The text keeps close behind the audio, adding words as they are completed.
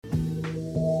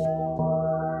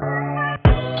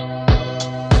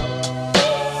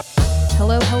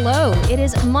It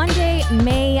is Monday,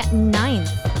 May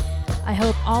 9th. I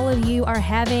hope all of you are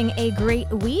having a great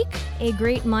week, a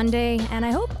great Monday, and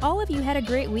I hope all of you had a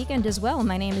great weekend as well.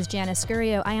 My name is Janice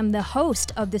Scurio. I am the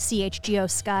host of the CHGO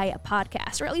Sky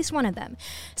podcast, or at least one of them.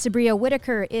 Sabria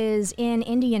Whitaker is in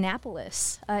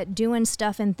Indianapolis doing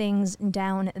stuff and things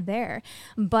down there.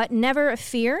 But never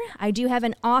fear, I do have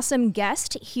an awesome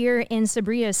guest here in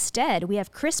Sabria's stead. We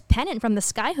have Chris Pennant from the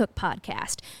Skyhook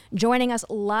podcast joining us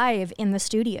live in the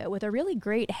studio with a really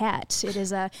great hat. It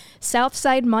is a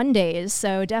Southside Monday.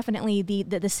 So definitely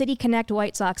the City Connect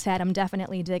White Sox hat I'm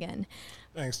definitely digging.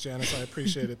 Thanks, Janice. I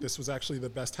appreciate it. This was actually the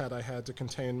best hat I had to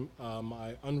contain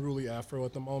my unruly afro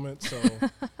at the moment. So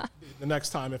the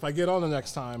next time, if I get on the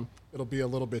next time, it'll be a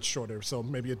little bit shorter. So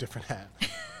maybe a different hat.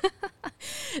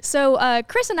 So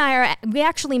Chris and we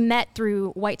actually met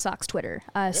through White Sox Twitter.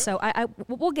 So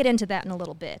we'll get into that in a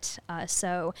little bit.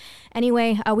 So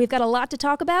anyway, we've got a lot to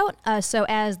talk about. So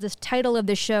as the title of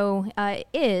the show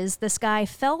is, the Sky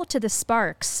fell to the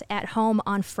Sparks at home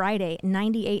on Friday,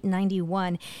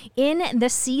 98-91 in the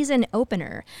season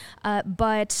opener.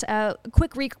 But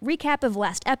quick recap of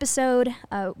last episode.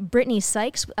 Brittany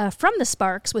Sykes from the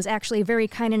Sparks was actually very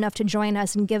kind enough to join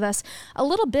us and give us a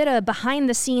little bit of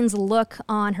behind-the-scenes look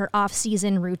on her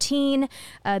off-season routine.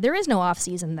 There is no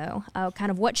off-season, though.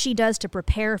 Kind of what she does to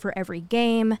prepare for every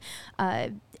game.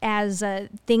 As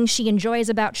things she enjoys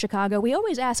about Chicago. We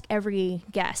always ask every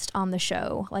guest on the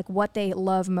show like what they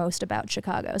love most about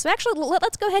Chicago. So actually,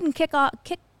 let's go ahead and kick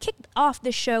off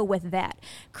the show with that.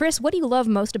 Chris, what do you love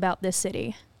most about this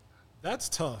city? That's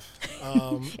tough.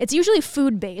 It's usually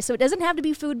food-based, so it doesn't have to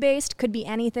be food-based. Could be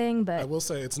anything, but... I will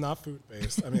say it's not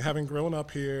food-based. I mean, having grown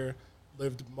up here,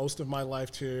 lived most of my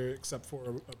life here, except for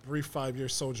a brief 5-year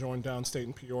sojourn downstate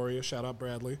in Peoria. Shout out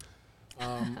Bradley.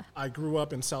 I grew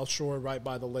up in South Shore right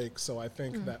by the lake, so I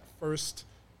think that first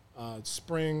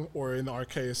spring, or in our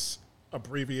case,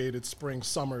 abbreviated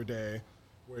spring-summer day,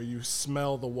 where you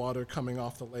smell the water coming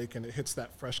off the lake and it hits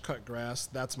that fresh-cut grass,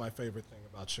 that's my favorite thing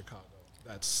about Chicago.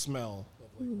 That smell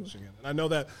of Lake Michigan. And I know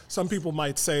that some people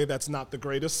might say that's not the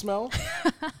greatest smell,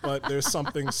 but there's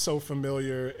something so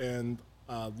familiar and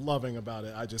loving about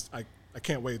it. I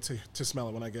can't wait to smell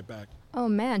it when I get back. Oh,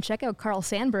 man, check out Carl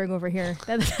Sandburg over here.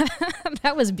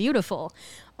 That was beautiful.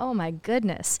 Oh, my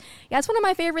goodness. Yeah, it's one of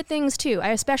my favorite things, too. I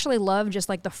especially love just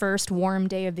like the first warm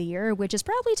day of the year, which is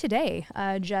probably today.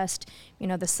 Just,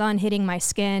 the sun hitting my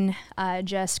skin,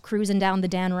 just cruising down the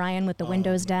Dan Ryan with the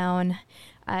windows down.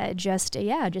 Just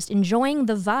enjoying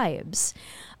the vibes.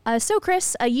 So,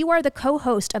 Chris, you are the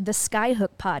co-host of the Skyhook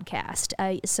podcast.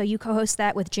 So you co-host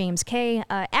that with James Kay.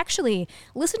 Actually,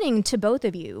 listening to both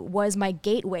of you was my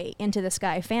gateway into the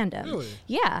Sky fandom. Really?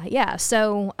 Yeah.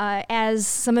 So as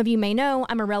some of you may know,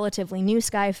 I'm a relatively new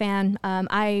Sky fan.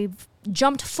 I've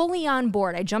jumped fully on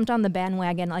board. I jumped on the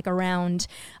bandwagon like around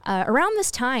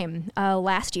this time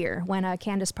last year when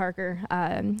Candace Parker,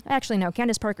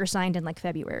 Candace Parker signed in like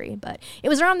February, but it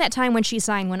was around that time when she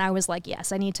signed when I was like,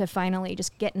 yes, I need to finally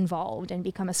just get involved and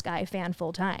become a Sky fan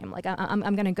full time. Like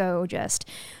I'm going to go just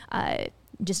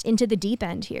into the deep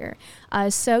end here.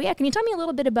 So can you tell me a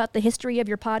little bit about the history of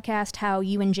your podcast, how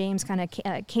you and James kind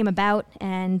of came about,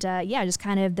 and just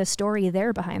kind of the story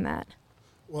there behind that?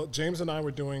 Well, James and I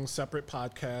were doing separate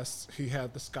podcasts. He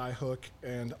had the Skyhook,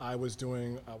 and I was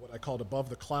doing what I called Above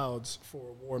the Clouds for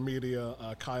War Media,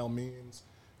 Kyle Means,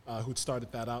 who'd started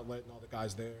that outlet and all the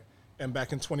guys there. And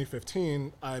back in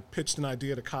 2015, I pitched an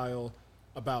idea to Kyle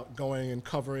about going and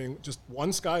covering just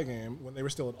one Sky game when they were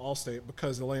still at Allstate,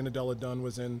 because Elena Della Dunn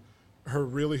was in her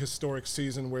really historic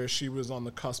season where she was on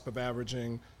the cusp of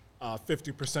averaging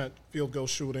 50% field goal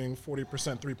shooting,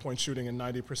 40% three-point shooting, and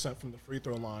 90% from the free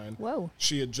throw line. Whoa.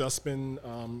 She had just been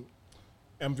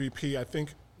MVP, I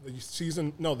think,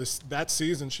 that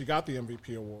season she got the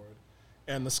MVP award.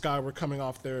 And the Sky were coming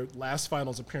off their last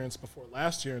finals appearance before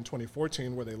last year in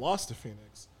 2014 where they lost to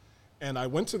Phoenix. And I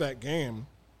went to that game,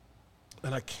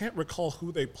 and I can't recall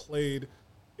who they played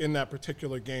in that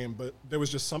particular game, but there was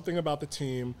just something about the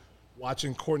team.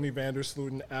 Watching Courtney Vandersloot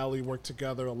and Allie work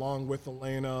together along with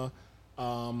Elena,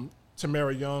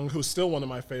 Tamara Young, who's still one of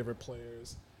my favorite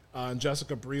players, and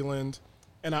Jessica Breland.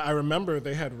 And I remember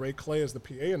they had Ray Clay as the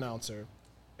PA announcer,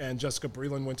 and Jessica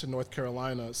Breland went to North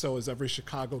Carolina. So as every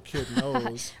Chicago kid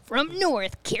knows. From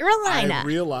North Carolina. I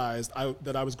realized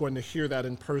that I was going to hear that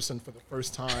in person for the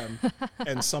first time,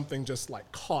 and something just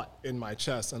like caught in my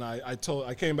chest. And I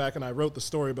came back and I wrote the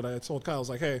story, but I told Kyle, I was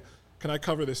like, hey, can I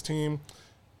cover this team?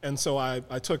 And so I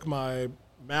took my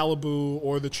Malibu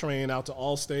or the train out to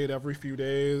Allstate every few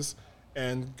days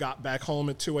and got back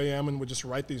home at 2 a.m. and would just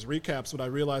write these recaps. But I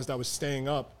realized I was staying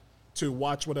up to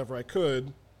watch whatever I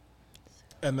could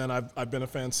And then I've been a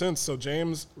fan since. So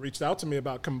James reached out to me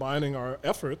about combining our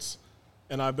efforts,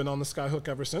 and I've been on the Skyhook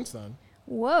ever since then.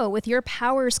 Whoa, with your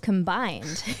powers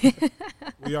combined.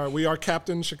 We are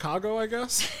Captain Chicago, I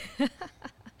guess.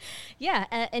 Yeah,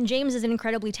 and James is an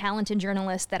incredibly talented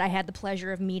journalist that I had the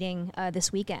pleasure of meeting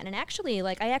this weekend. And actually,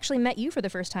 I actually met you for the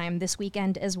first time this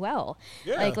weekend as well.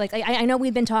 Yeah. I know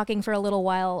we've been talking for a little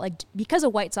while, because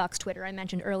of White Sox Twitter. I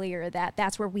mentioned earlier that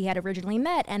that's where we had originally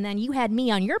met, and then you had me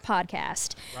on your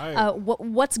podcast. Right.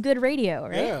 What's Good Radio,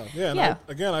 right? Yeah.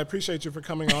 And I appreciate you for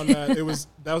coming on that.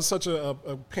 That was such a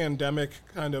pandemic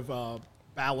kind of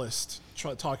ballast,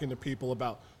 talking to people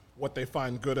about what they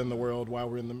find good in the world while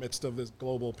we're in the midst of this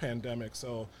global pandemic.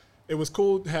 So it was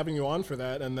cool having you on for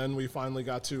that. And then we finally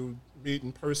got to meet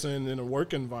in person in a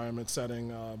work environment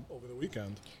setting over the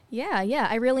weekend. Yeah.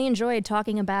 I really enjoyed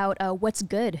talking about what's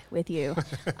good with you.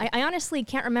 I honestly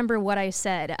can't remember what I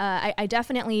said. I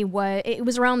definitely was. It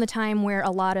was around the time where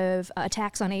a lot of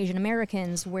attacks on Asian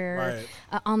Americans were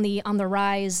on the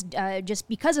rise just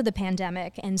because of the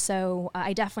pandemic. And so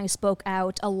I definitely spoke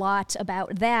out a lot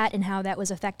about that and how that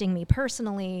was affecting me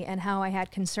personally and how I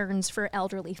had concerns for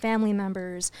elderly family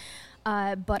members.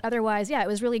 But otherwise, it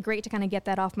was really great to kind of get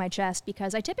that off my chest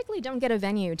because I typically don't get a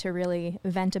venue to really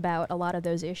vent about a lot of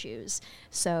those issues.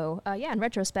 So, in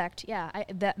retrospect,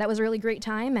 that was a really great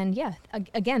time. And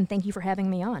again, thank you for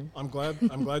having me on. I'm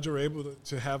glad you're able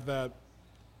to have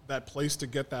that place to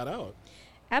get that out.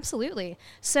 Absolutely.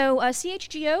 So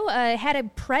CHGO had a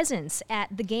presence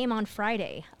at the game on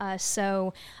Friday.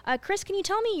 Chris, can you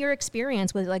tell me your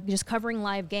experience with just covering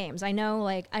live games? I know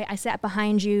I sat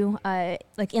behind you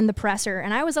in the presser,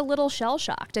 and I was a little shell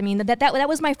shocked. I mean that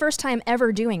was my first time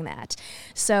ever doing that.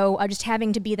 So just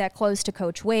having to be that close to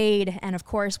Coach Wade, and of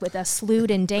course with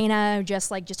Sloot and Dana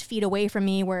just feet away from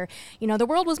me, where the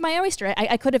world was my oyster.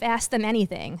 I could have asked them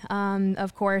anything.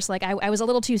 Of course, I was a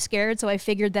little too scared, so I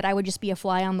figured that I would just be a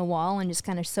fly on the wall and just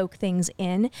kind of soak things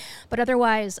in. But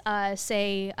otherwise,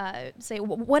 say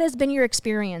what has been your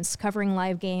experience covering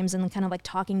live games and kind of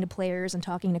talking to players and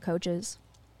talking to coaches?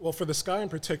 Well, for the Sky in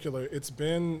particular, it's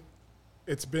been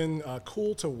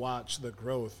cool to watch the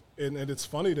growth, and it's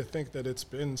funny to think that it's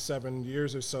been 7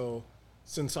 years or so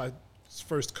since I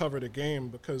first covered a game,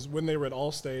 because when they were at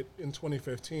Allstate in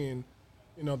 2015,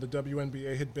 the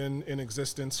WNBA had been in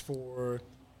existence for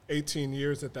 18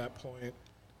 years at that point.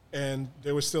 And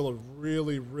there was still a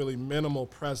really, really minimal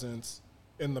presence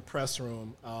in the press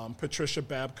room. Patricia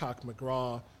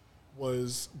Babcock-McGraw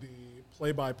was the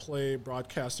play-by-play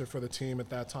broadcaster for the team at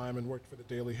that time and worked for the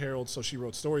Daily Herald, so she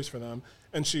wrote stories for them.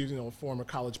 And she's a former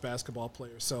college basketball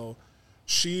player. So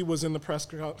she was in the press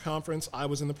conference. I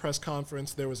was in the press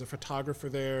conference. There was a photographer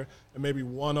there and maybe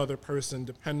one other person,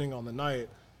 depending on the night.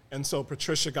 And so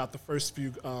Patricia got the first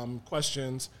few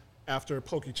questions after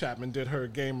Pokey Chapman did her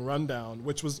game rundown,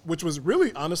 which was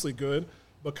really honestly good,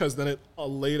 because then it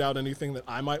laid out anything that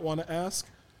I might want to ask.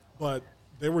 But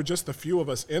there were just a few of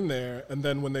us in there, and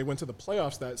then when they went to the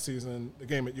playoffs that season, the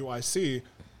game at UIC,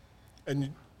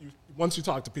 and once you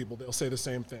talk to people, they'll say the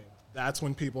same thing. That's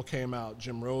when people came out.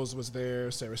 Jim Rose was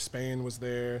there, Sarah Spain was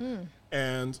there,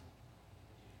 and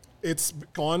it's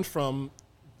gone from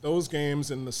those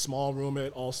games in the small room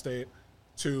at Allstate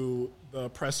to the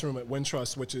press room at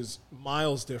Wintrust, which is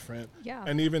miles different. Yeah.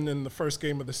 And even in the first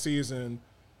game of the season,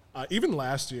 even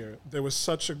last year, there was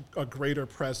such a greater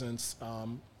presence.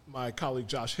 My colleague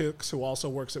Josh Hicks, who also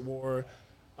works at WAR,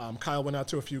 Kyle went out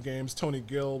to a few games. Tony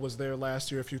Gill was there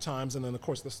last year a few times. And then, of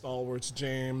course, the stalwarts,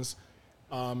 James,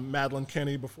 Madeline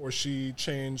Kenny, before she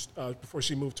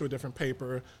moved to a different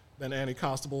paper. Then Annie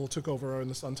Costable took over in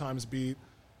the Sun-Times beat.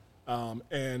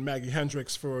 And Maggie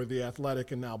Hendricks for The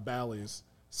Athletic and now Bally's.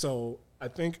 So I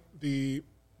think the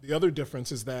other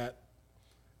difference is that,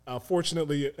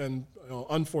 fortunately and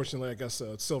unfortunately, I guess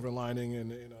a silver lining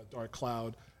in a dark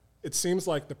cloud, it seems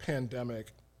like the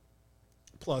pandemic,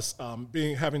 plus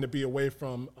having to be away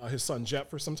from his son Jet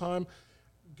for some time,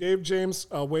 gave James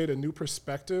Wade a new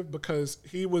perspective, because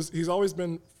he's always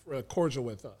been cordial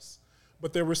with us.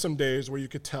 But there were some days where you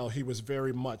could tell he was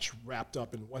very much wrapped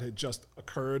up in what had just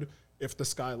occurred if the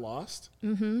Sky lost.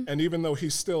 Mm-hmm. And even though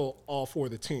he's still all for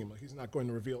the team, he's not going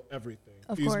to reveal everything.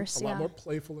 He's a lot more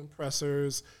playful in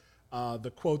pressers.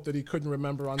 The quote that he couldn't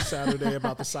remember on Saturday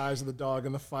about the size of the dog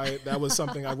in the fight, that was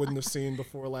something I wouldn't have seen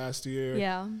before last year.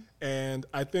 Yeah. And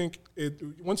I think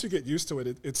once you get used to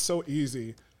it, it's so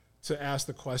easy to ask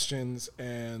the questions.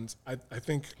 And I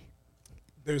think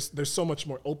there's so much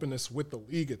more openness with the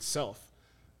league itself.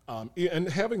 And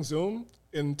having Zoom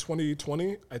in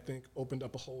 2020, I think, opened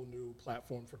up a whole new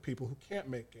platform for people who can't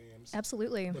make games.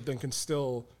 Absolutely. But then can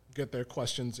still get their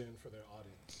questions in for their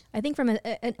audience. I think from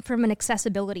an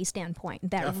accessibility standpoint,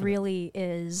 that Definitely. really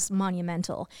is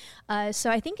monumental. So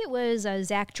I think it was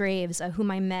Zach Draves,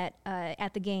 whom I met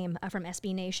at the game from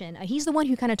SB Nation. He's the one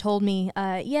who kind of told me,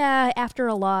 after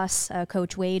a loss,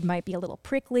 Coach Wade might be a little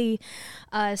prickly.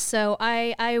 So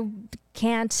I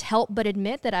can't help but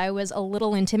admit that I was a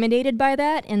little intimidated by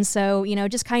that. And so,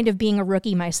 just kind of being a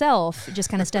rookie myself, just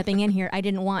kind of stepping in here, I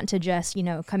didn't want to just,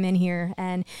 come in here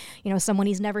and, someone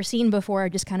he's never seen before,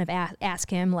 just kind of ask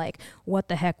him, like, what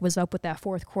the heck was up with that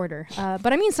fourth quarter?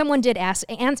 But I mean, someone did ask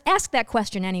that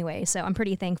question anyway, so I'm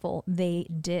pretty thankful they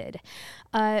did.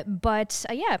 But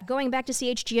going back to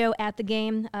CHGO at the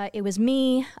game, it was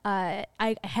me. I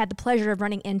had the pleasure of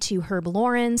running into Herb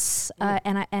Lawrence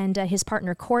and his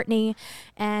partner Courtney.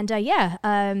 And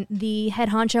the head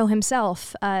honcho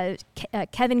himself,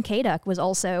 Kevin Kaduk, was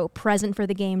also present for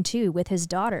the game too with his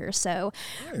daughter. So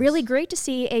really great to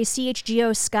see a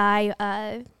CHGO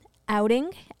Sky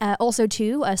outing. Also,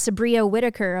 too, Sabria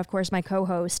Whitaker, of course, my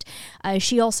co-host,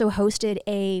 she also hosted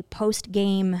a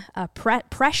post-game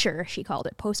pressure, she called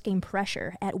it, post-game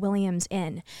pressure at Williams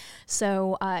Inn.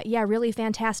 So, really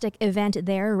fantastic event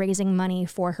there, raising money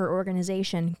for her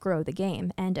organization, Grow the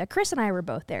Game. And Chris and I were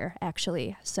both there,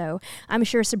 actually. So I'm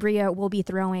sure Sabria will be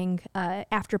throwing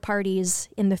after parties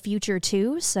in the future,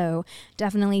 too. So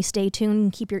definitely stay tuned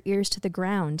and keep your ears to the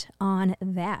ground on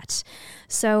that.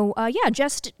 So,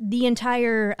 just the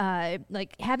entire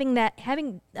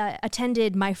having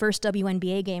attended my first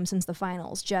WNBA game since the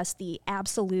finals, just the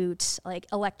absolute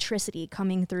electricity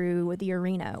coming through the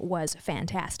arena was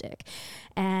fantastic.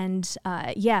 And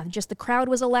just the crowd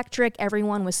was electric.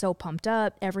 Everyone was so pumped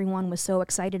up. Everyone was so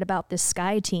excited about this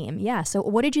Sky team. Yeah. So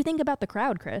what did you think about the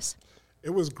crowd, Chris?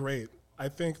 It was great. I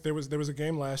think there was a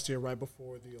game last year right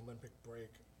before the Olympic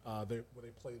break where they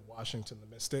played Washington, the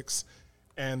Mystics,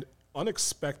 and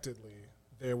unexpectedly,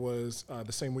 there was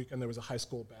the same weekend there was a high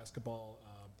school basketball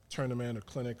tournament or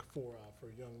clinic for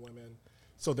young women.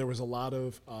 So there was a lot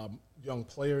of young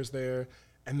players there.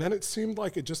 And then it seemed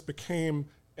like it just became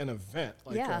an event.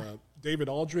 David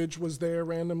Aldridge was there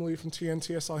randomly from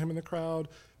TNT. I saw him in the crowd.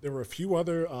 There were a few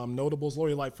other notables.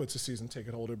 Lori Lightfoot's a season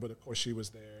ticket holder, but of course she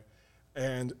was there.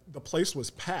 And the place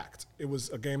was packed. It was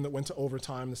a game that went to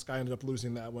overtime. This guy ended up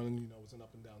losing that one. It was an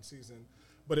up and down season.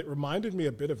 But it reminded me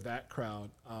a bit of that crowd.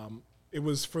 It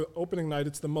was for opening night.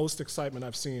 It's the most excitement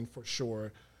I've seen for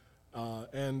sure.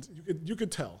 And you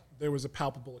could tell there was a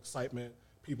palpable excitement.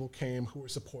 People came who were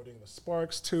supporting the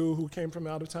Sparks too, who came from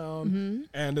out of town. Mm-hmm.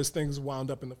 And as things wound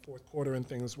up in the fourth quarter and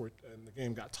the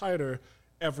game got tighter,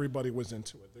 everybody was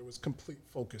into it. There was complete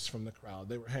focus from the crowd.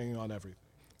 They were hanging on everything.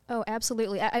 Oh,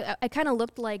 absolutely. I kind of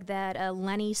looked like that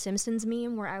Lenny Simpsons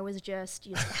meme where I was just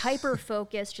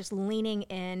hyper-focused, just leaning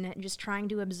in, just trying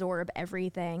to absorb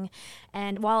everything.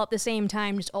 And while at the same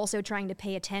time, just also trying to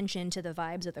pay attention to the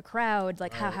vibes of the crowd,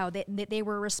 like how they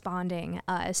were responding.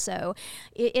 So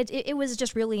it was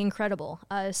just really incredible.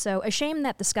 So a shame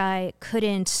that the Sky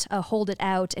couldn't hold it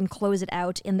out and close it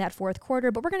out in that fourth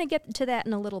quarter, but we're going to get to that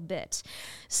in a little bit.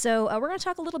 So we're going to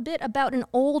talk a little bit about an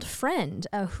old friend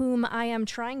whom I am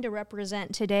trying to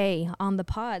represent today on the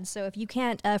pod. So if you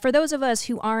can't, for those of us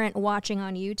who aren't watching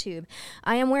on YouTube,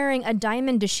 I am wearing a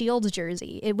Diamond DeShields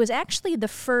jersey. It was actually the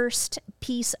first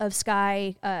piece of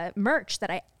Sky merch that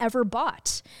I ever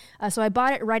bought. So I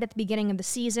bought it right at the beginning of the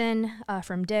season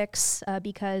from Dick's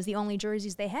because the only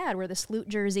jerseys they had were the Sloot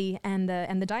jersey and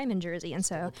the Diamond jersey. And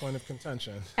so the point of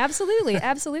contention. Absolutely.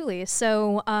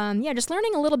 So just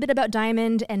learning a little bit about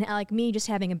Diamond, and like me just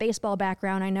having a baseball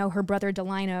background, I know her brother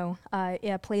Delino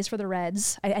plays for the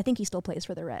Reds. I think he still plays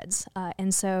for the Reds. I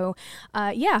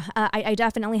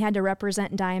definitely had to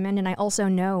represent Diamond, and I also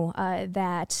know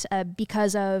that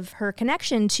because of her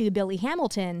connection to Billy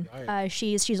Hamilton, right.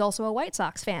 She's also a White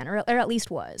Sox fan, or at least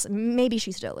was. Maybe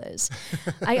she still is.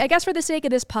 I guess for the sake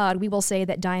of this pod, we will say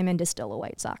that Diamond is still a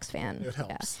White Sox fan. It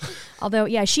helps. Yeah.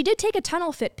 Although, she did take a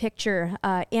tunnel fit picture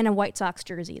in a White Sox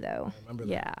jersey, though. I remember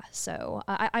that. Yeah, so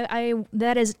I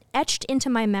that is etched into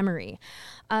my memory.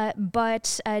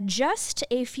 But just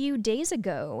a few days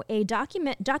ago, a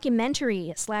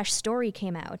documentary/story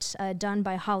came out done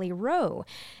by Holly Rowe,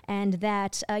 and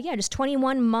that just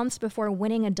 21 months before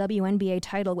winning a WNBA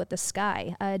title with the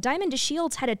Sky, Diamond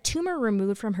DeShields had a tumor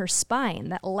removed from her spine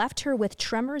that left her with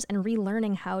tremors and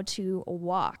relearning how to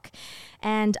walk.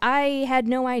 And I had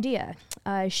no idea.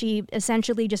 She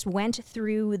essentially just went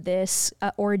through this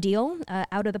ordeal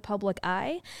out of the public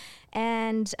eye.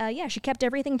 And she kept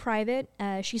everything private.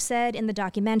 She said in the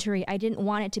documentary, I didn't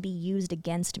want it to be used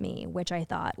against me, which I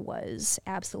thought was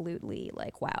absolutely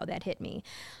wow, that hit me.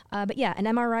 An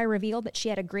MRI revealed that she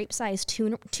had a grape-sized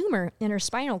tumor in her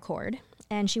spinal cord.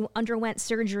 and she underwent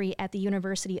surgery at the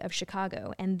University of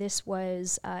Chicago. And this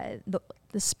was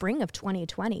the spring of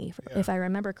 2020, if I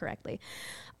remember correctly.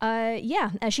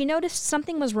 She noticed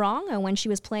something was wrong when she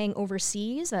was playing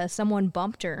overseas. Someone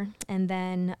bumped her, and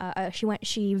then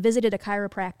she visited a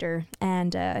chiropractor,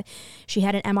 and she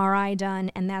had an MRI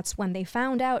done, and that's when they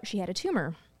found out she had a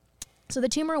tumor. So the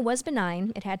tumor was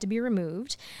benign. It had to be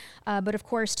removed. But of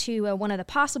course, too, one of the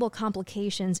possible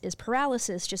complications is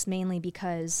paralysis, just mainly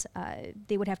because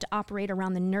they would have to operate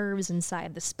around the nerves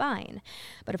inside the spine.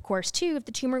 But of course, too, if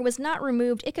the tumor was not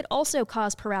removed, it could also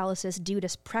cause paralysis due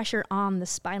to pressure on the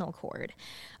spinal cord.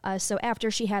 So after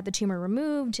she had the tumor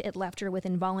removed, it left her with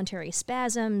involuntary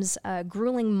spasms,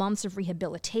 grueling months of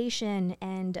rehabilitation,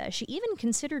 and she even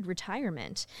considered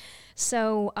retirement.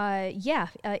 So,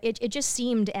 it just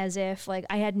seemed as if, like,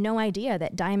 I had no idea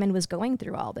that Diamond was going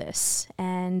through all this.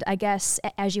 And I guess,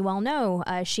 as you all know,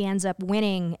 she ends up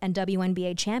winning a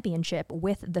WNBA championship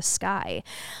with the Sky.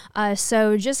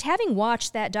 So just having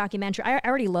watched that documentary, I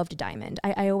already loved Diamond.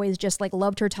 I always just, like,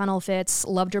 loved her tunnel fits,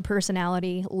 loved her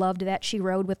personality, loved that she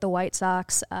rode with the White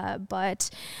Sox.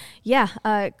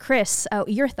 Chris,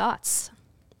 your thoughts?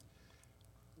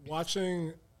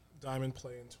 Watching Diamond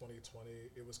play in 2020,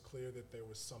 it was clear that there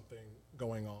was something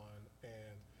going on, and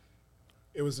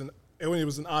it was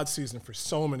an odd season for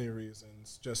so many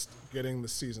reasons. Just getting the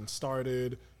season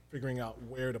started, figuring out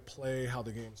where to play, how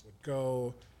the games would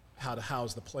go, how to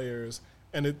house the players,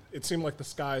 and it seemed like the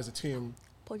Sky as a team.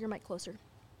 Pull your mic closer.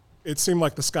 It seemed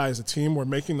like the Sky as a team were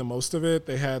making the most of it.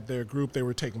 They had their group. They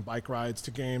were taking bike rides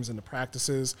to games and to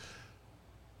practices.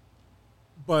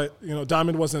 But,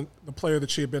 Diamond wasn't the player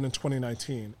that she had been in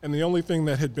 2019. And the only thing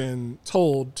that had been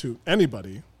told to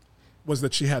anybody was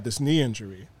that she had this knee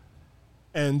injury.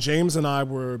 And James and I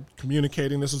were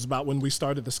communicating. This was about when we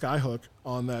started the Skyhook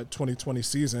on that 2020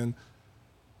 season.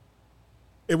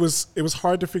 It was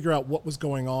hard to figure out what was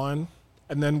going on.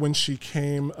 And then when she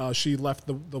came, she left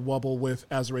the wubble with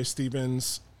Azurá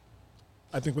Stevens,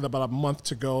 I think with about a month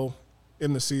to go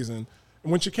in the season.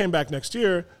 And when she came back next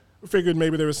year, we figured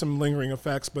maybe there was some lingering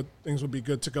effects, but things would be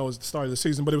good to go at the start of the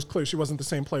season. But it was clear she wasn't the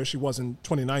same player she was in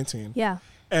 2019. Yeah.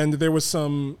 And there was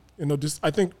some, I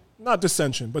think, not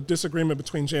dissension, but disagreement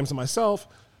between James and myself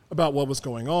about what was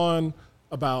going on,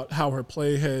 about how if her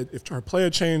play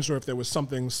had changed or if there was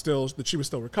something still that she was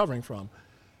still recovering from.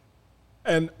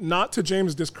 And not to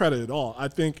James' discredit at all. I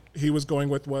think he was going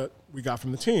with what we got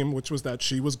from the team, which was that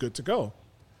she was good to go.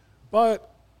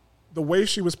 But the way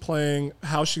she was playing,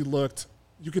 how she looked,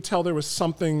 you could tell there was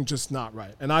something just not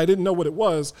right. And I didn't know what it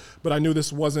was, but I knew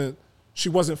she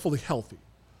wasn't fully healthy.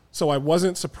 So I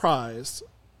wasn't surprised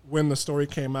when the story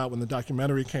came out, when the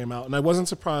documentary came out, and I wasn't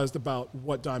surprised about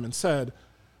what Diamond said,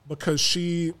 because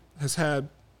she has had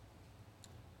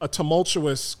a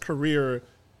tumultuous career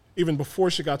even before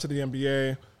she got to the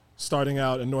NBA, starting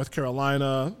out in North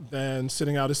Carolina, then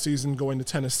sitting out a season, going to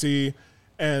Tennessee,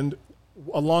 and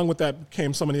along with that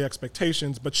came so many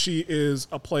expectations, but she is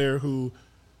a player who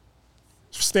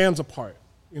stands apart.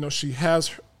 She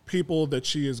has people that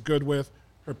she is good with,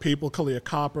 her people, Kalia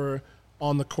Copper,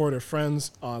 on the court, her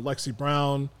friends, Lexi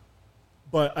Brown,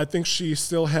 but I think she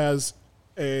still has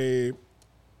a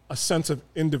sense of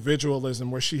individualism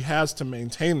where she has to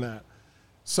maintain that.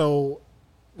 So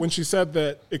when she said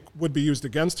that it would be used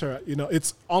against her,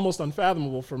 it's almost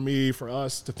unfathomable for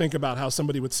us to think about how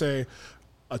somebody would say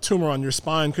a tumor on your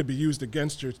spine could be used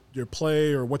against your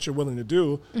play or what you're willing to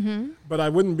do. Mm-hmm. But I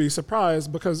wouldn't be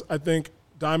surprised, because I think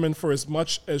Diamond, for as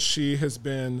much as she has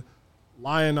been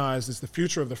lionized as the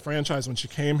future of the franchise when she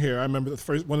came here, I remember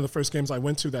one of the first games I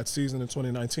went to that season in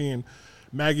 2019,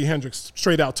 Maggie Hendricks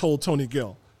straight out told Tony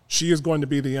Gill, she is going to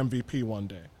be the MVP one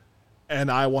day. And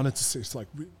I wanted to say, it's like,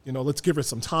 let's give her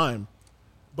some time.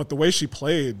 But the way she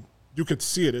played, you could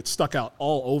see it. It stuck out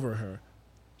all over her.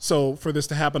 So for this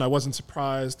to happen, I wasn't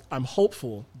surprised. I'm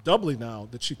hopeful, doubly now,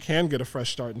 that she can get a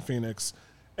fresh start in Phoenix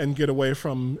and get away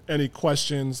from any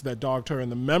questions that dogged her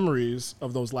and the memories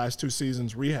of those last two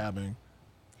seasons rehabbing.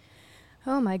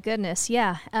 Oh my goodness,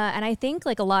 yeah. And I think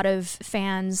like a lot of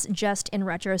fans, just in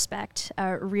retrospect,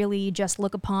 really just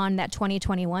look upon that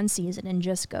 2021 season and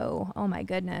just go, oh my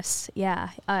goodness, yeah.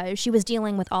 She was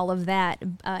dealing with all of that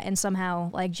and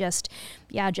somehow like just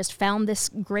found this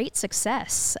great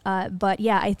success. But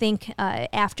yeah, I think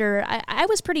after, I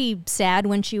was pretty sad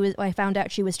when I found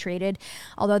out she was traded,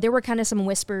 although there were kind of some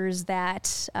whispers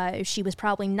that she was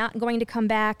probably not going to come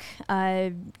back.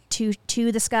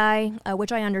 to the Sky,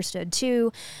 which I understood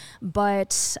too.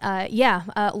 But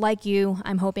like you,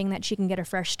 I'm hoping that she can get a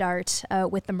fresh start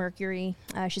with the Mercury.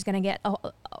 She's going to get a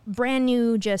brand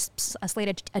new, just a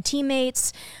slate of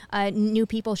teammates, new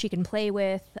people she can play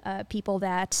with, people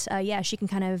that she can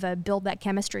kind of build that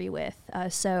chemistry with.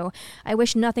 So I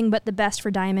wish nothing but the best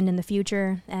for Diamond in the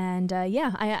future. And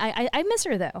I miss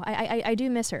her though. I do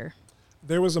miss her.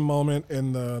 There was a moment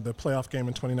in the playoff game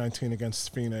in 2019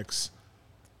 against Phoenix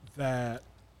that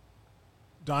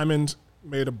Diamond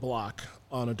made a block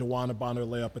on a DeWanna Bonner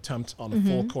layup attempt on the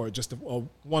full court, just a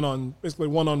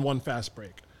one-on-one fast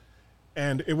break.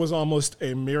 And it was almost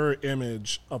a mirror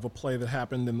image of a play that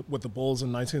happened with the Bulls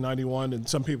in 1991, and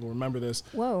some people remember this.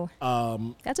 Whoa,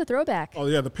 that's a throwback. Oh,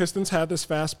 yeah, the Pistons had this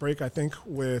fast break, I think,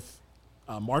 with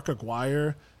Mark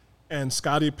Aguirre. And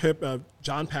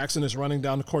John Paxson is running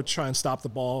down the court to try and stop the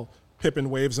ball. Pippen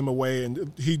waves him away,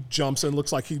 and he jumps and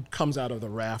looks like he comes out of the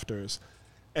rafters.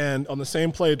 And on the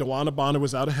same play, DeWanna Bonner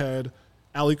was out ahead.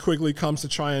 Allie Quigley comes to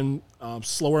try and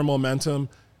slow her momentum.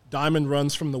 Diamond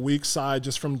runs from the weak side,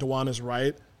 just from DeWanna's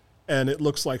right, and it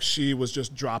looks like she was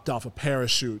just dropped off a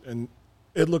parachute. And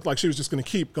it looked like she was just going to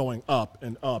keep going up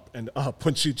and up and up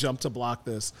when she jumped to block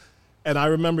this. And I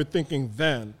remember thinking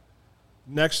then,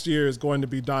 next year is going to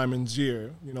be Diamond's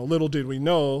year. Little did we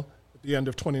know at the end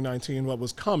of 2019 what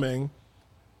was coming,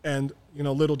 and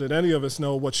little did any of us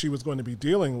know what she was going to be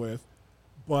dealing with.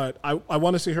 But I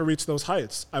want to see her reach those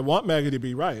heights. I want Maggie to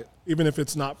be right, even if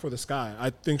it's not for the Sky. I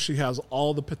think she has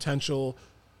all the potential.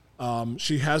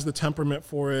 She has the temperament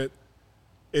for it.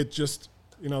 It just,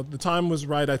 the time was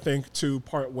right, I think, to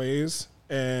part ways.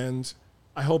 And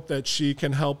I hope that she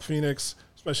can help Phoenix,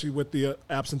 especially with the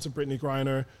absence of Brittany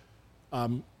Griner,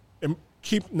 and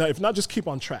if not just keep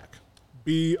on track,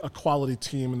 be a quality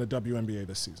team in the WNBA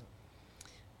this season.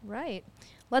 Right.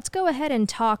 Let's go ahead and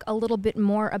talk a little bit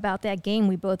more about that game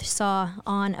we both saw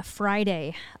on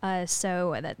Friday.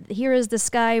 Here is the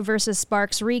Sky versus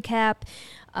Sparks recap.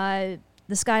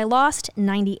 The Sky lost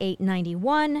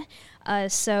 98-91.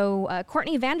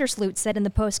 Courtney Vandersloot said in the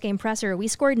post-game presser, "We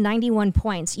scored 91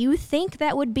 points. You think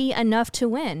that would be enough to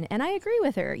win?" And I agree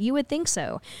with her. You would think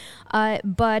so.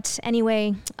 But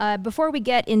anyway, before we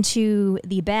get into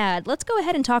the bad, let's go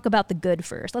ahead and talk about the good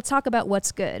first. Let's talk about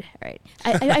what's good. All right.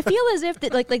 I feel as if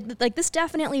that like this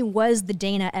definitely was the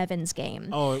Dana Evans game.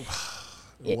 Oh,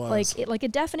 it was.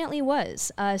 It definitely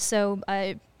was.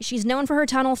 She's known for her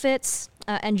tunnel fits.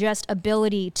 And just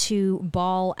ability to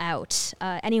ball out.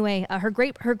 Her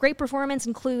great performance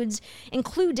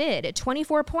included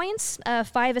 24 points,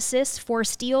 5 assists, 4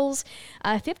 steals,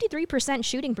 53%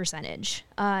 shooting percentage.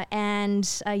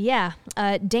 Dana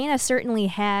certainly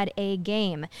had a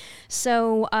game.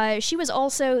 So she was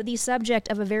also the subject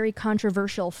of a very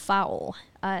controversial foul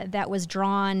that was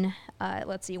drawn.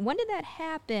 Let's see, when did that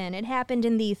happen? It happened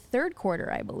in the third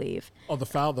quarter, I believe. Oh, the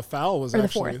foul was or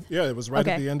actually, it was right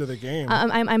at the end of the game.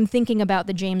 I'm thinking about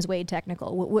the James Wade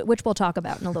technical, which we'll talk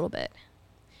about in a little bit.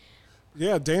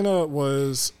 Yeah, Dana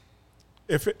was,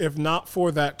 if not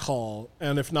for that call,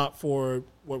 and if not for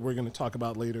what we're going to talk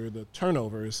about later, the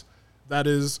turnovers, that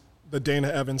is the Dana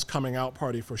Evans coming out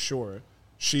party for sure.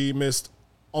 She missed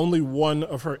only one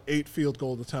of her 8 field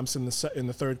goal attempts in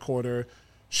the third quarter.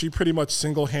 She pretty much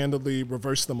single-handedly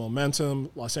reversed the momentum.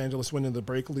 Los Angeles winning the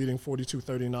break, leading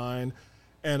 42-39.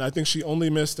 And I think she only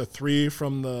missed a 3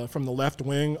 from the left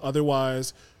wing.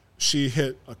 Otherwise, she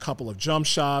hit a couple of jump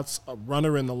shots, a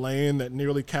runner in the lane that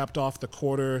nearly capped off the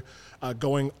quarter,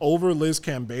 going over Liz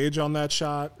Cambage on that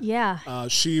shot. Yeah.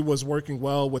 She was working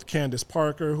well with Candace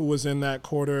Parker, who was in that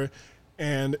quarter.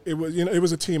 And it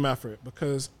was a team effort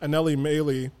because Anneli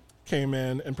Maley came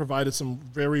in and provided some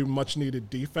very much needed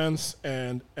defense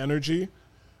and energy,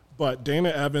 but Dana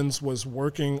Evans was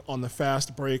working on the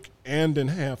fast break and in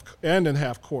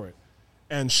half court,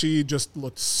 and she just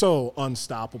looked so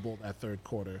unstoppable that third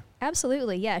quarter.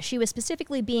 Absolutely, yeah. She was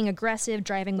specifically being aggressive,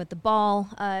 driving with the ball.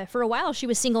 For a while, she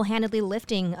was single-handedly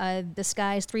lifting the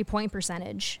Sky's three-point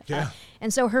percentage. Yeah.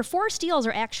 And so her 4 steals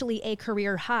are actually a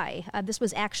career high. This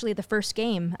was actually the first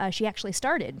game she actually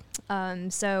started.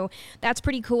 So that's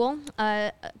pretty cool.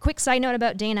 Quick side note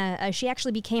about Dana, she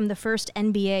actually became the first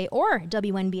NBA or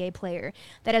WNBA player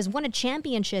that has won a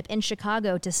championship in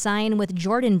Chicago to sign with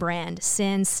Jordan Brand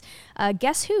since,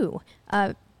 guess who?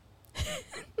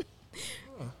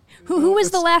 Who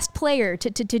was the last player to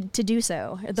do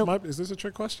so? Is this a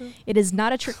trick question? It is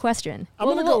not a trick question. I'm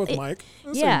going to go with Mike.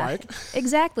 Let's say Mike.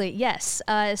 Exactly, yes.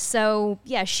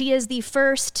 She is the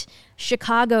first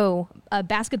Chicago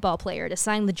basketball player to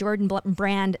sign the Jordan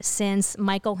brand since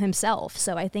Michael himself.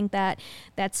 So I think that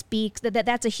speaks,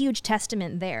 that's a huge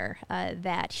testament there,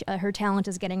 that her talent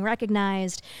is getting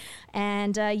recognized.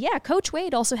 And Coach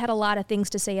Wade also had a lot of things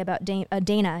to say about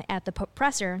Dana at the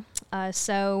presser. That's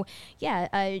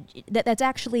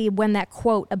actually when that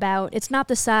quote about it's not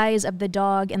the size of the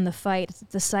dog in the fight, it's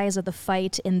the size of the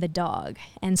fight in the dog.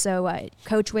 And so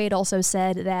Coach Wade also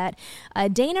said that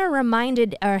Dana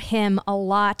reminded him a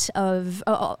lot of,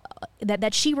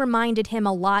 that she reminded him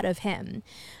a lot of him.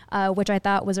 Which I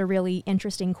thought was a really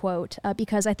interesting quote,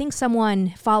 because I think someone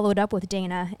followed up with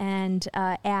Dana and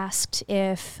asked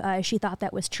if she thought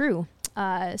that was true.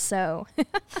 I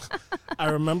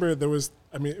remember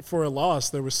for a loss,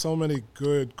 there were so many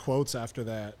good quotes after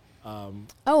that.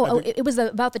 It was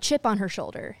about the chip on her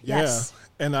shoulder. Yeah, yes.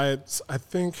 And I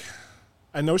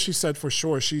know she said for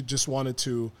sure she just wanted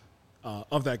to,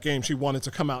 of that game, she wanted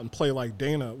to come out and play like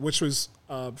Dana, which was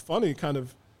funny, kind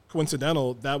of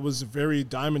coincidental. That was a very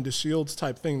Diamond to Shields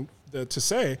type thing to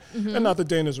say. Mm-hmm. And not that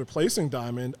Dana's replacing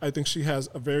Diamond. I think she has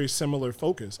a very similar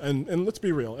focus. And let's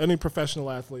be real, any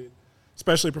professional athlete,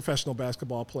 especially a professional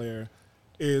basketball player,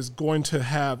 is going to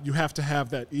have to have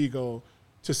that ego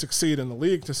to succeed in the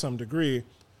league to some degree.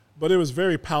 But it was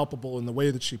very palpable in the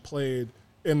way that she played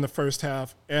in the first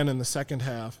half and in the second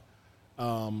half,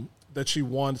 that she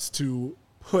wants to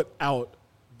put out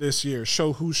this year,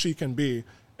 show who she can be.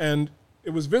 And it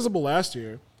was visible last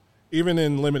year, even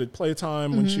in limited play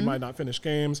time when she might not finish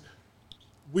games.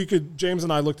 James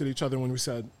and I looked at each other when we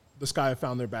said, the Sky have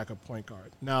found their backup point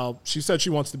guard. Now, she said she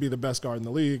wants to be the best guard in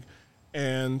the league,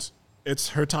 and it's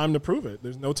her time to prove it.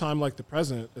 There's no time like the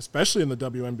present, especially in the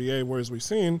WNBA, where, as we've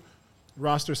seen,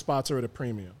 roster spots are at a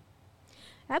premium.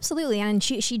 Absolutely, and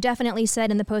she definitely said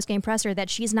in the post-game presser that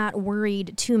she's not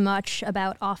worried too much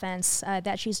about offense,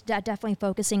 that she's definitely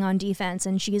focusing on defense,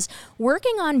 and she's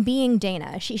working on being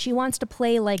Dana. She wants to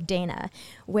play like Dana,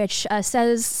 which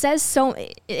says so.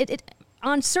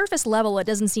 On surface level, it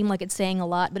doesn't seem like it's saying a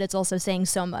lot, but it's also saying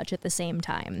so much at the same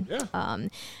time. Yeah.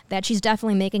 That she's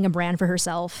definitely making a brand for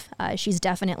herself. She's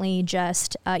definitely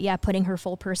just, putting her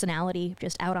full personality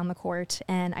just out on the court,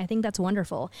 and I think that's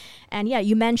wonderful. And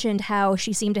you mentioned how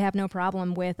she seemed to have no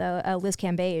problem with Liz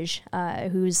Cambage,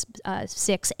 who's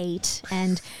 6'8",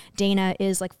 and Dana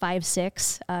is like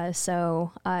 5'6".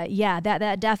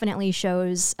 That definitely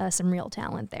shows some real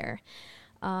talent there.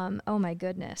 Oh my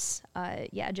goodness.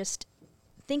 Just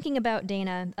thinking about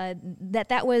Dana,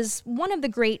 that was one of the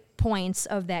great points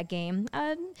of that game.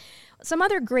 Some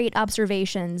other great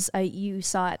observations you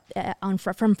saw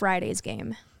from Friday's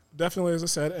game. Definitely, as I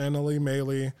said, Annalie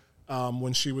Maley,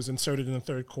 when she was inserted in the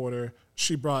third quarter,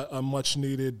 she brought a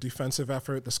much-needed defensive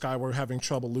effort. The Sky were having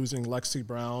trouble losing Lexi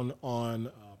Brown on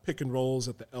pick and rolls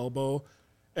at the elbow.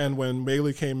 And when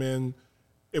Maley came in,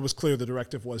 it was clear the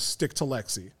directive was stick to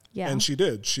Lexi. Yeah. And she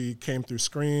did. She came through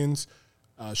screens.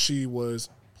 She was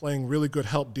playing really good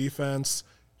help defense.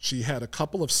 She had a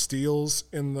couple of steals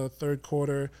in the third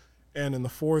quarter, and in the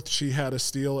fourth, she had a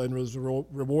steal and was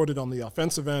rewarded on the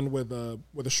offensive end with a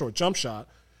short jump shot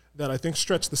that I think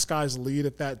stretched the Sky's lead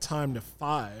at that time to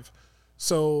 5.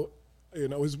 So,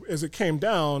 as it came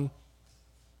down,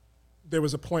 there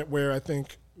was a point where I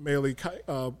think Maley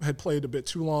had played a bit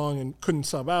too long and couldn't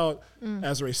sub out.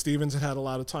 Azrae Stevens had a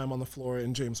lot of time on the floor,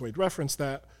 and James Wade referenced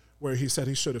that, where he said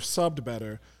he should have subbed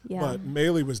better. Yeah. But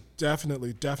Maley was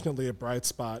definitely a bright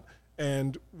spot.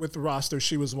 And with the roster,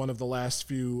 she was one of the last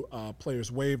few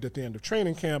players waived at the end of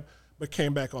training camp, but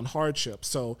came back on hardship.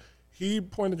 So he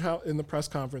pointed out in the press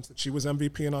conference that she was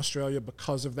MVP in Australia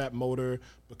because of that motor,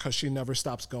 because she never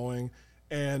stops going.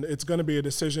 And it's going to be a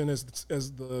decision as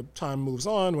the time moves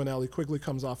on when Allie Quigley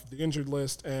comes off of the injured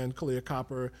list and Kalia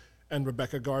Copper and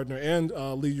Rebecca Gardner and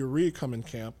Lee Uree come in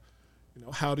camp.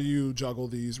 How do you juggle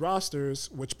these rosters?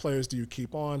 Which players do you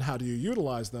keep on? How do you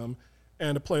utilize them?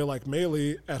 And a player like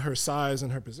Maley, at her size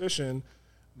and her position,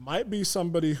 might be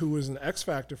somebody who is an X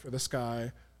factor for the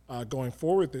Sky going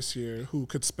forward this year, who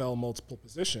could spell multiple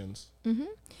positions. Mm-hmm.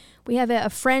 We have a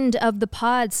friend of the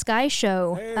pod, Sky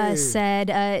Show,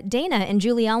 said Dana and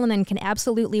Julie Elliman can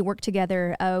absolutely work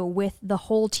together with the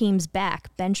whole team's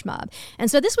back, bench mob.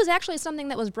 And so this was actually something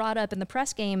that was brought up in the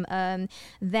press game,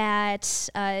 that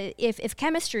if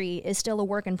chemistry is still a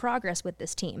work in progress with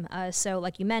this team. So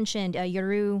like you mentioned,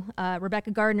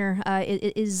 Rebecca Gardner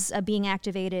is being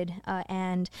activated,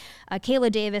 and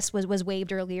Kayla Davis was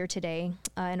waived earlier today.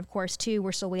 And of course, too,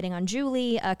 we're still waiting on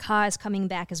Julie. Ka is coming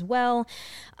back as well.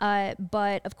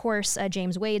 But, of course,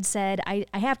 James Wade said, I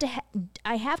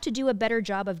have to do a better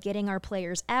job of getting our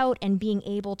players out and being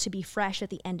able to be fresh at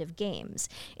the end of games.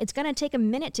 It's going to take a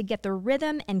minute to get the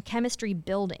rhythm and chemistry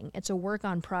building. It's a work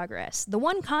on progress. The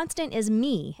one constant is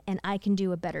me, and I can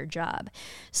do a better job.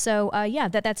 So,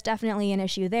 that's definitely an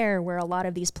issue there where a lot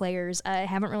of these players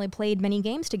haven't really played many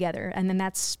games together, and then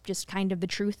that's just kind of the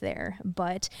truth there.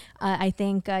 But I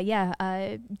think,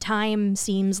 time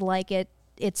seems like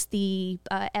it's the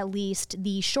at least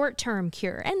the short-term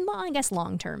cure, and I guess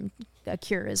long-term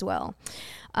cure as well.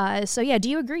 Do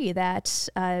you agree that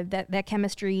that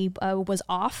chemistry was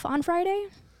off on Friday?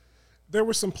 There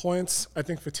were some points. I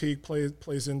think fatigue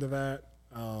plays into that.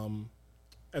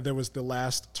 And there was the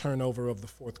last turnover of the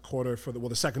fourth quarter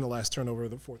the second to last turnover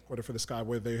of the fourth quarter for the Sky,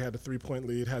 where they had a 3-point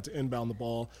lead, had to inbound the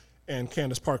ball, and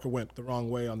Candace Parker went the wrong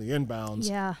way on the inbounds.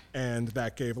 Yeah. And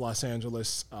that gave Los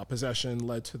Angeles possession,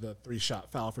 led to the 3-shot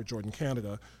foul for Jordan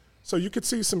Canada. So you could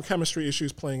see some chemistry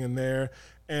issues playing in there.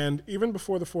 And even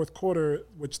before the fourth quarter,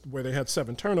 where they had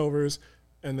 7 turnovers,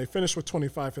 and they finished with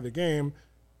 25 for the game,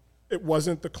 it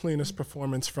wasn't the cleanest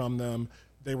performance from them.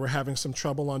 They were having some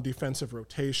trouble on defensive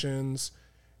rotations.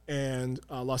 And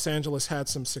Los Angeles had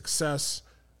some success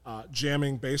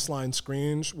jamming baseline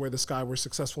screens where the Sky were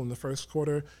successful in the first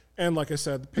quarter. And like I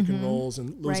said, the pick and rolls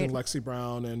and losing Lexi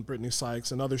Brown and Brittany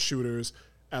Sykes and other shooters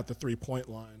at the 3-point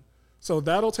line. So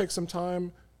that'll take some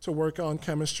time to work on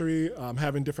chemistry,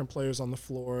 having different players on the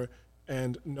floor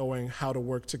and knowing how to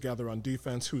work together on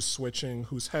defense, who's switching,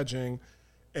 who's hedging,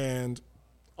 and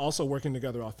also working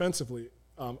together offensively.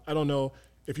 I don't know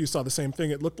if you saw the same thing.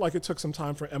 It looked like it took some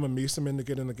time for Emma Mieseman to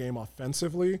get in the game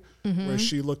offensively, where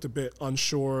she looked a bit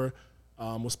unsure,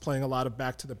 was playing a lot of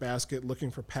back to the basket, looking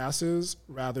for passes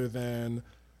rather than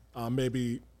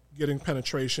maybe getting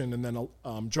penetration and then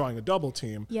drawing a double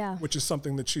team, which is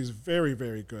something that she's very,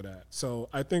 very good at. So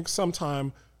I think some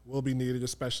time will be needed,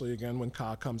 especially, again, when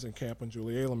Ka comes in camp, when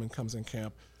Julie Ailman comes in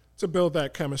camp, to build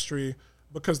that chemistry,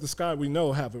 because the Sky, we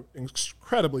know, have an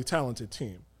incredibly talented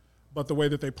team. But the way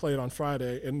that they played on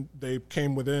Friday, and they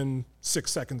came within 6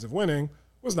 seconds of winning,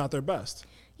 was not their best.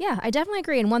 Yeah, I definitely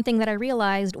agree. And one thing that I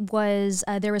realized was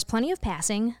there was plenty of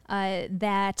passing,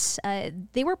 that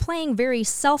they were playing very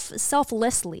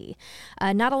selflessly.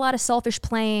 Not a lot of selfish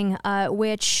playing,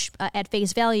 which at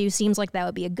face value seems like that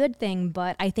would be a good thing,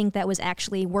 but I think that was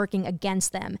actually working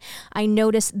against them. I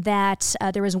noticed that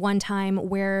there was one time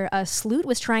where Sloot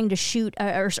was trying to shoot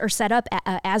or set up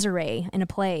Azare in a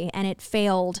play, and it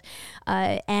failed.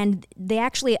 And they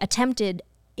actually attempted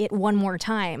it one more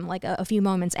time, like a few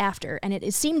moments after, and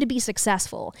it seemed to be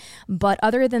successful. But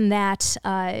other than that,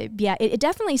 it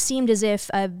definitely seemed as if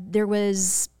there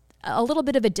was a little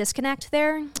bit of a disconnect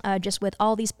there, just with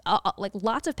all these, like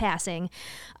lots of passing,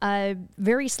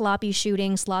 very sloppy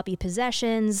shooting, sloppy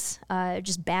possessions,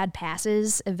 just bad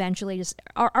passes eventually just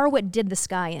are what did the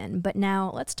Sky in. But now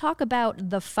let's talk about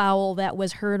the foul that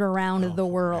was heard around the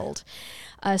world.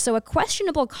 So a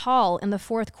questionable call in the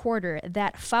fourth quarter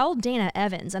that fouled Dana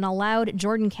Evans and allowed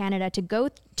Jordan Canada to go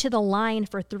to the line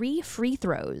for 3 free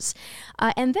throws.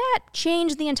 And that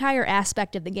changed the entire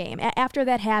aspect of the game. After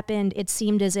that happened, it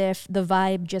seemed as if the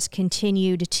vibe just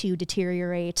continued to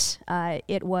deteriorate.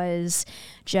 It was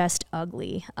just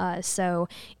ugly. So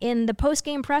in the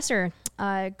post-game presser,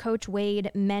 Coach Wade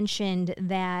mentioned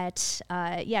that,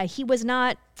 he was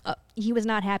not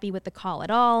happy with the call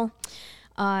at all.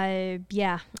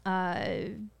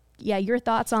 Your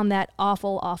thoughts on that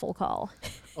awful call?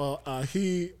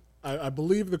 I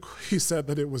believe he said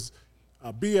that it was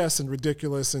BS and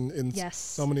ridiculous in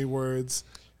so many words.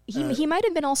 He might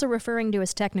have been also referring to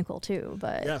as technical too,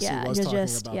 but yes, he was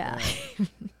talking about that.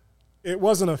 It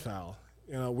wasn't a foul.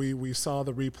 You know, we saw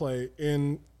the replay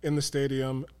in the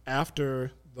stadium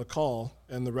after the call,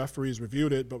 and the referees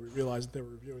reviewed it, but we realized that they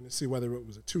were reviewing to see whether it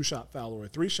was a 2-shot foul or a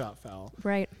 3-shot foul.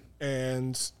 Right.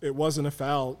 And it wasn't a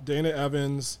foul. Dana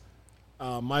Evans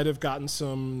might have gotten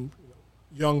some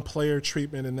young player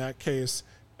treatment in that case.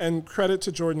 And credit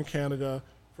to Jordan Canada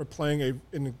for playing an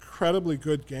incredibly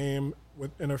good game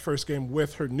in her first game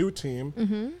with her new team.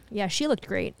 Mm-hmm. Yeah, she looked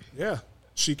great. Yeah.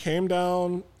 She came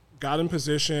down, got in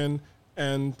position,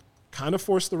 and kind of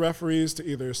forced the referees to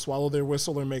either swallow their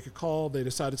whistle or make a call. They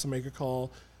decided to make a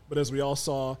call. But as we all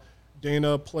saw,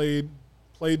 Dana played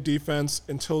defense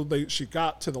until she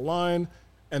got to the line,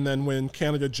 and then when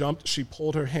Canada jumped, she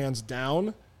pulled her hands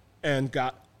down and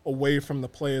got away from the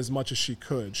play as much as she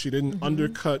could. She didn't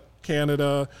undercut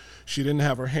Canada. She didn't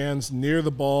have her hands near the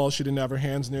ball. She didn't have her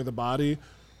hands near the body.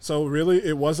 So really,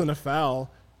 it wasn't a foul,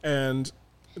 and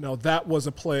that was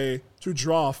a play to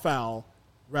draw a foul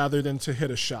rather than to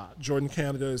hit a shot. Jordan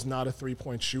Canada is not a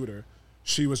three-point shooter.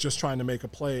 She was just trying to make a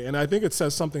play. And I think it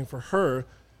says something for her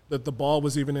that the ball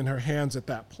was even in her hands at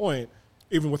that point,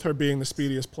 even with her being the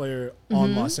speediest player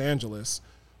on Los Angeles.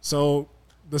 So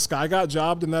the Sky got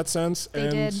jobbed in that sense. They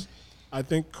did. I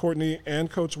think Courtney and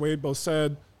Coach Wade both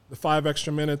said the 5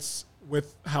 extra minutes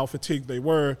with how fatigued they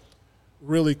were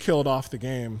really killed off the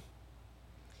game.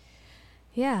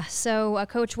 Yeah, so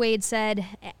Coach Wade said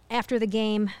after the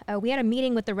game, we had a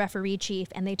meeting with the referee chief,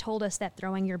 and they told us that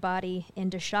throwing your body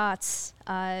into shots,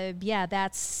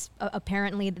 that's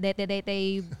apparently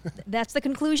that's the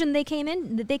conclusion they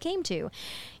came to.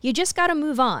 You just got to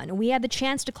move on. We had the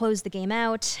chance to close the game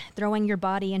out. Throwing your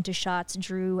body into shots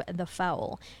drew the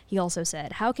foul. He also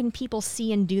said, "How can people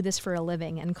see and do this for a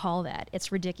living and call that?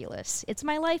 It's ridiculous. It's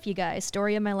my life, you guys.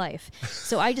 Story of my life.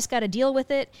 So I just got to deal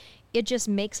with it. It just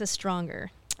makes us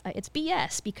stronger. It's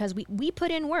BS because we put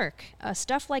in work.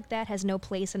 Stuff like that has no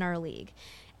place in our league.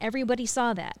 Everybody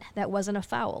saw that. That wasn't a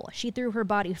foul. She threw her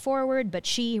body forward, but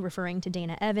she, referring to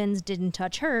Dana Evans, didn't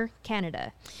touch her,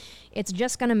 Canada. It's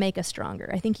just going to make us stronger."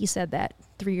 I think he said that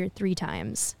three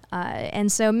times.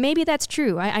 And so maybe that's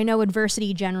true. I know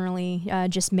adversity generally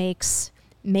just makes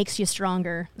you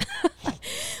stronger.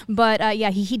 But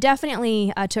he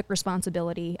definitely took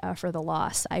responsibility for the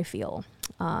loss, I feel.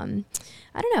 I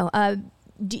don't know.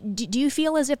 Do you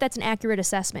feel as if that's an accurate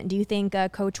assessment? Do you think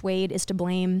Coach Wade is to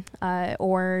blame?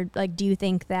 Or do you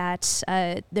think that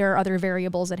there are other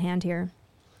variables at hand here?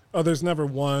 Oh, there's never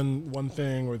one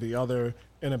thing or the other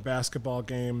in a basketball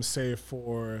game, save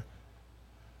for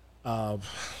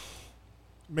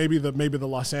maybe the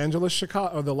Los Angeles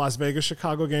Chicago or the Las Vegas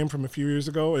Chicago game from a few years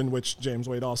ago, in which James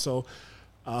Wade also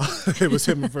it was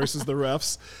him versus the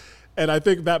refs. And I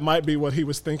think that might be what he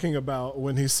was thinking about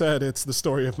when he said it's the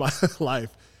story of my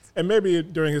life. And maybe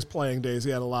during his playing days,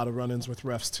 he had a lot of run-ins with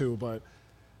refs too. But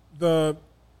the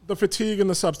fatigue and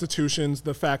the substitutions,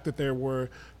 the fact that there were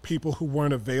people who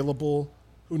weren't available,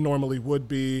 who normally would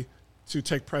be, to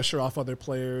take pressure off other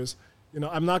players.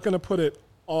 I'm not going to put it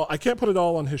all. I can't put it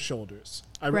all on his shoulders.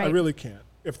 I really can't.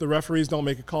 If the referees don't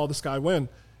make a call, the Sky win.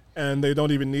 And they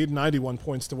don't even need 91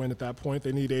 points to win at that point.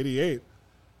 They need 88.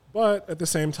 But at the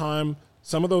same time,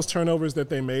 some of those turnovers that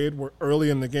they made were early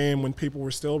in the game when people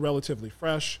were still relatively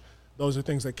fresh. Those are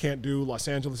things they can't do. Los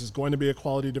Angeles is going to be a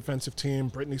quality defensive team.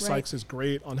 Brittany Sykes is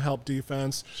great on help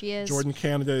defense. She is. Jordan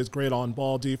Canada is great on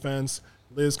ball defense.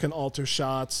 Liz can alter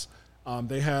shots.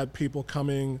 They had people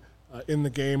coming in the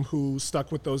game who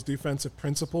stuck with those defensive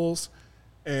principles.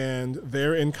 And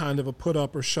they're in kind of a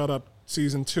put-up or shut-up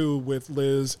season 2 with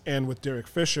Liz and with Derek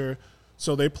Fisher.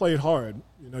 So they played hard.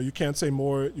 You can't say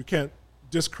more. You can't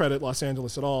discredit Los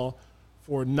Angeles at all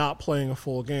for not playing a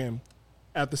full game.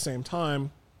 At the same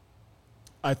time,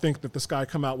 I think that the Sky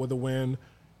come out with a win.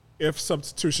 If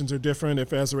substitutions are different,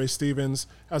 if Azare Stevens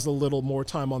has a little more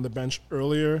time on the bench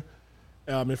earlier,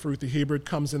 if Ruthie Hebert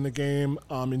comes in the game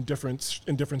in different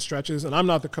stretches, and I'm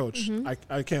not the coach,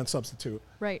 I can't substitute.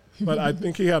 Right. But I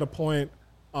think he had a point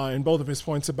in both of his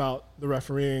points about the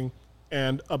refereeing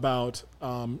and about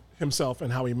himself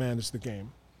and how he managed the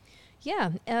game.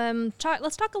 Yeah.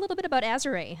 Let's talk a little bit about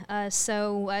Azare.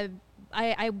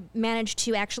 I managed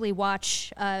to actually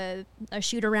watch a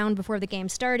shoot around before the game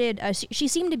started. She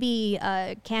seemed to be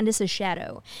Candace's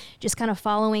shadow, just kind of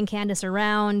following Candace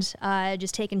around,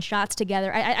 just taking shots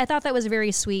together. I thought that was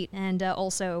very sweet and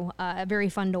also very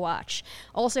fun to watch.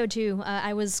 Also, too,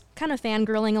 I was kind of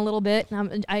fangirling a little bit.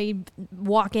 I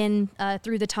walk in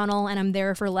through the tunnel, and I'm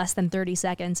there for less than 30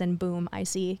 seconds, and boom, I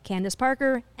see Candace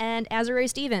Parker and Azare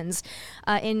Stevens.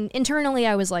 Internally,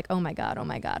 I was like, oh my God, oh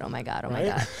my God, oh my God, oh my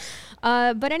God.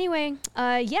 But anyway,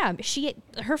 she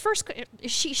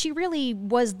really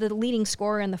was the leading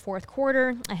scorer in the fourth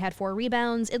quarter. I had 4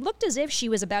 rebounds. It looked as if she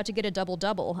was about to get a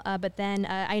double-double, but then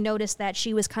I noticed that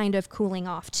she was kind of cooling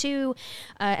off too,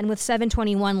 and with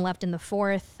 7:21 left in the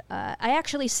fourth, I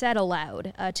actually said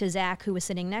aloud to Zach, who was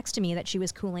sitting next to me, that she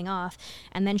was cooling off,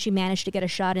 and then she managed to get a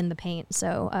shot in the paint.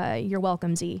 So you're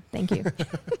welcome, Z. Thank you.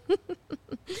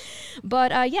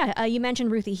 But, you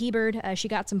mentioned Ruthie Hebert. She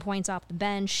got some points off the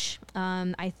bench.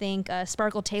 I think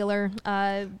Sparkle Taylor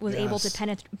was able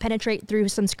to penetrate through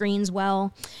some screens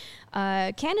well.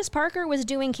 Candace Parker was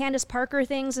doing Candace Parker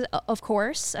things, of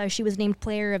course. She was named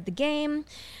player of the game.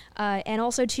 And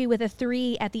also, too, with a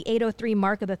 3 at the 8:03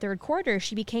 mark of the third quarter,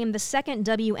 she became the second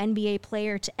WNBA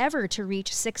player to ever to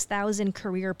reach 6,000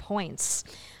 career points.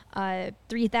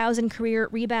 3,000 career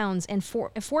rebounds and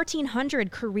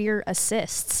 1,400 career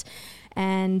assists.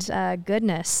 And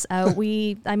goodness,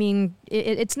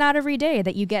 it's not every day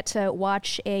that you get to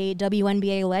watch a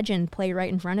WNBA legend play right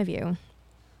in front of you.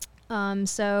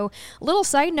 So, a little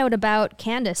side note about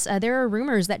Candace. There are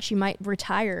rumors that she might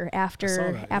retire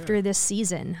after this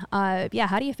season. How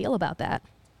do you feel about that?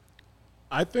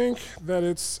 I think that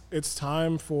it's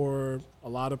time for a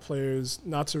lot of players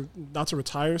not to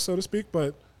retire, so to speak,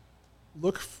 but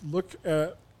look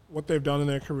at what they've done in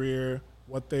their career,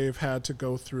 what they've had to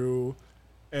go through,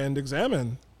 and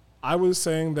examine. I was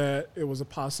saying that it was a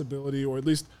possibility, or at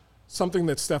least something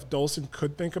that Steph Dolson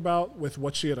could think about with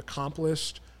what she had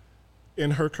accomplished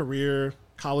in her career: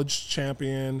 college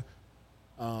champion,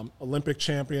 Olympic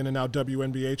champion, and now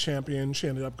WNBA champion. She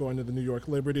ended up going to the New York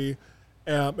Liberty.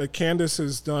 But Candace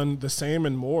has done the same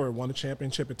and more. Won a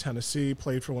championship at Tennessee,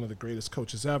 played for one of the greatest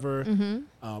coaches ever,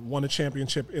 won a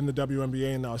championship in the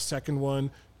WNBA, and now a second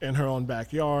one in her own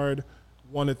backyard,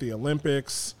 won at the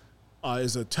Olympics,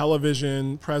 is a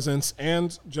television presence,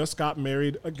 and just got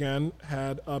married again,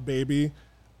 had a baby.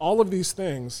 All of these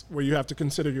things where you have to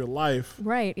consider your life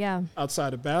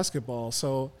outside of basketball.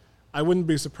 So I wouldn't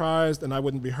be surprised, and I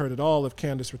wouldn't be hurt at all if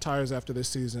Candace retires after this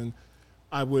season.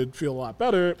 I would feel a lot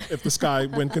better if the Sky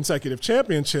win consecutive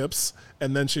championships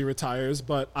and then she retires,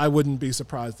 but I wouldn't be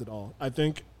surprised at all. I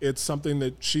think it's something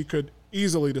that she could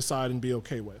easily decide and be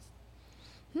okay with.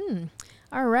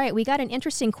 All right, we got an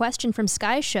interesting question from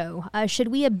Sky Show. Should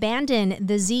we abandon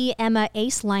the Z Emma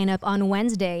Ace lineup on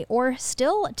Wednesday or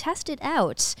still test it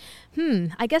out?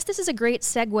 I guess this is a great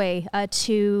segue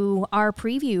to our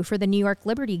preview for the New York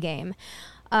Liberty game.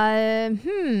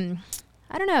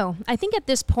 I don't know. I think at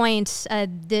this point,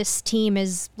 this team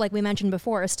is, like we mentioned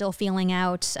before, is still feeling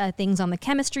out things on the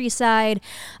chemistry side.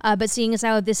 But seeing as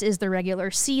how this is the regular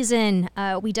season,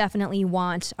 we definitely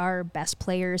want our best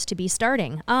players to be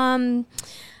starting. I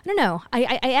don't know.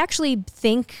 I actually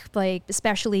think, like,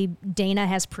 especially Dana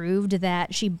has proved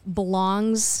that she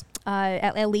belongs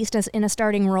at least in a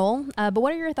starting role. But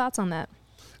what are your thoughts on that?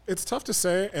 It's tough to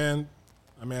say, and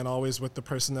man, always with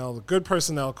the good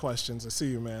personnel questions. I see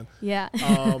you, man. Yeah.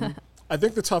 I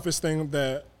think the toughest thing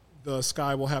that the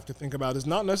Sky will have to think about is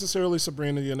not necessarily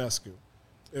Sabrina Ionescu.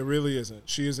 It really isn't.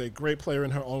 She is a great player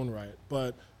in her own right.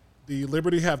 But the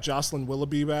Liberty have Jocelyn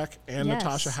Willoughby back and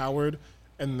Natasha Howard,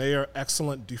 and they are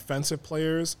excellent defensive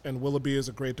players, and Willoughby is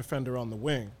a great defender on the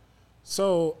wing.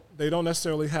 So they don't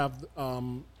necessarily have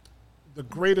the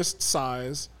greatest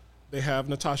size. They have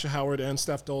Natasha Howard and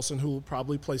Steph Dolson, who will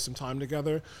probably play some time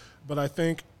together. But I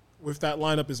think if that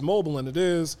lineup is mobile, and it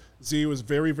is, Z was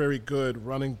very, very good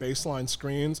running baseline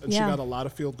screens, and she got a lot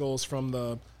of field goals from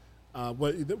the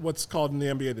what's called in the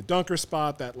NBA the dunker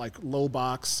spot, that like low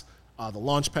box, the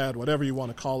launch pad, whatever you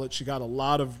want to call it. She got a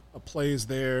lot of plays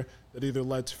there that either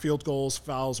led to field goals,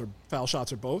 fouls, or foul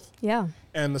shots, or both. Yeah.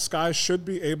 And the Sky should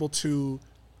be able to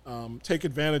take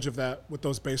advantage of that with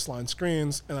those baseline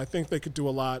screens, and I think they could do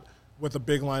a lot with a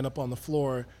big lineup on the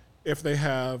floor if they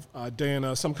have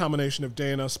Dana, some combination of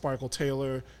Dana, Sparkle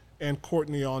Taylor, and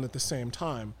Courtney on at the same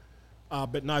time.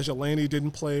 But Nigel Laney didn't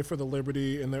play for the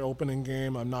Liberty in their opening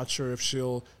game. I'm not sure if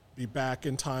she'll be back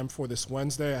in time for this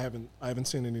Wednesday. I haven't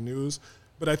seen any news.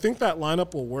 But I think that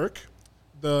lineup will work.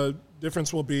 The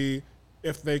difference will be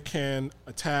if they can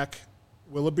attack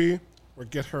Willoughby or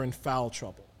get her in foul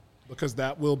trouble, because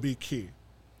that will be key.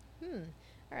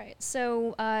 All right,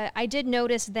 so I did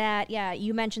notice that,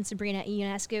 you mentioned Sabrina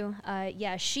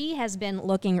Ionescu. She has been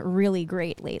looking really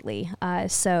great lately.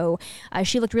 So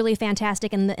she looked really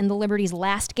fantastic in the Liberty's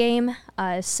last game.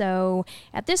 So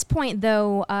at this point,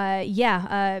 though,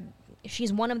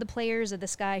 she's one of the players that the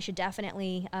Sky should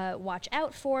definitely watch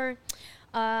out for.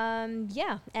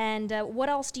 And what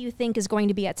else do you think is going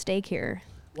to be at stake here?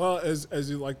 Well, as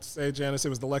you like to say, Janice, it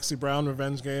was the Lexi Brown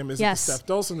revenge game. Is it the Steph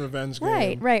Dolson revenge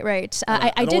game? Right.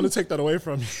 I don't want to take that away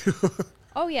from you.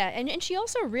 Oh, yeah. And she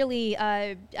also really,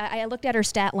 I looked at her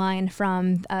stat line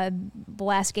from the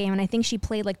last game, and I think she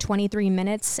played like 23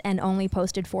 minutes and only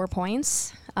posted 4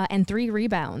 points and 3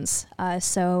 rebounds.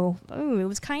 So it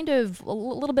was kind of a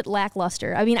little bit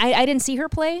lackluster. I mean, I didn't see her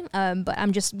play, but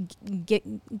I'm just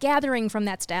gathering from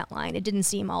that stat line. It didn't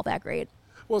seem all that great.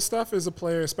 Well, Steph is a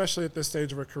player, especially at this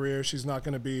stage of her career. She's not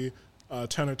going to be a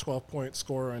 10 or 12-point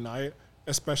scorer a night,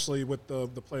 especially with the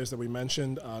players that we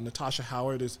mentioned. Natasha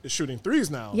Howard is shooting threes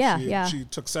now. She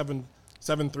took seven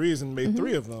threes and made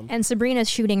 3 of them. And Sabrina's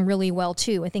shooting really well,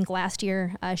 too. I think last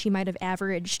year she might have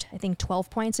averaged, 12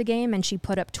 points a game, and she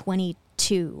put up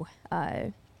 22.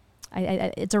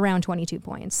 It's around 22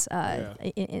 points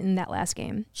in that last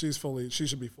game. She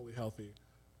should be fully healthy.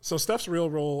 So Steph's real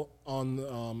role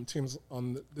on teams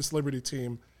on this Liberty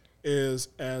team is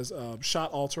as a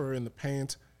shot alterer in the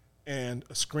paint and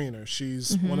a screener.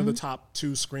 She's one of the top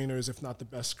 2 screeners, if not the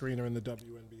best screener in the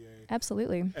WNBA.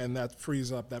 Absolutely. And that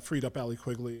freed up Allie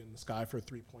Quigley and the Sky for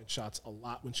 3-point shots a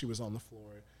lot when she was on the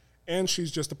floor. And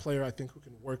she's just a player, I think, who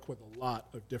can work with a lot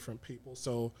of different people.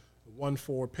 So the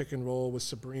 1-4 pick and roll with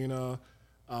Sabrina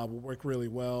will work really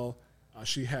well.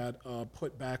 She had a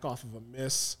put back off of a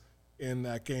miss in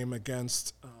that game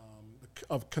against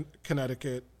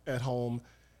Connecticut at home.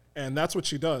 And that's what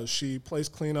she does. She plays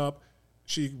cleanup.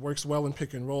 She works well in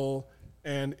pick and roll.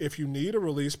 And if you need a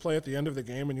release play at the end of the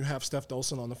game and you have Steph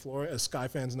Dolson on the floor, as Sky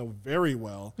fans know very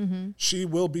well, she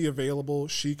will be available.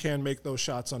 She can make those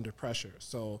shots under pressure.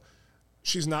 So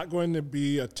she's not going to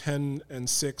be a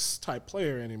 10-6 type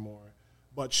player anymore,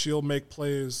 but she'll make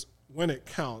plays when it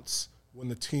counts, when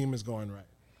the team is going right.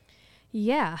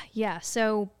 Yeah.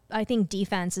 So I think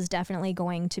defense is definitely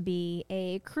going to be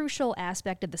a crucial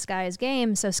aspect of the Sky's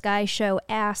game. So Sky Show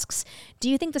asks, do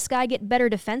you think the Sky get better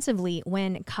defensively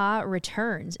when Ka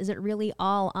returns? Is it really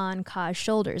all on Ka's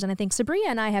shoulders? And I think Sabria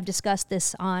and I have discussed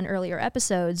this on earlier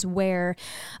episodes where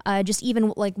just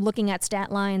even like looking at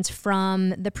stat lines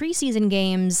from the preseason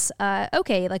games,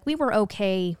 we were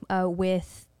okay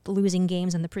with losing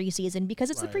games in the preseason because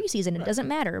it's the preseason. It doesn't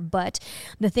matter. But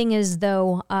the thing is,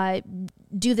 though,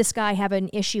 do the Sky have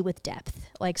an issue with depth?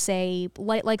 Like Sky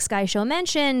Show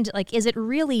mentioned, like, is it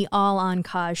really all on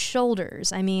Ka's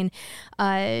shoulders? I mean,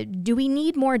 do we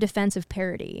need more defensive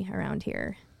parity around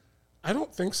here? I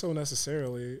don't think so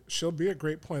necessarily. She'll be a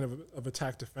great point of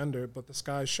attack defender, but the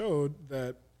Sky showed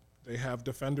that they have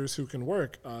defenders who can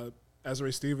work.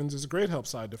 Ezra Stevens is a great help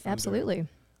side defender. Absolutely.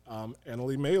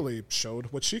 Annalie Maley showed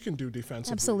what she can do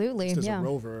defensively. Absolutely, just as a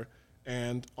rover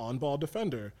and on-ball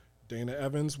defender. Dana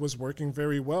Evans was working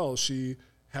very well. She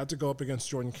had to go up against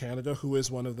Jordan Canada, who is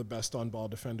one of the best on-ball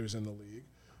defenders in the league.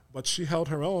 But she held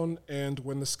her own, and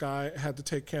when the Sky had to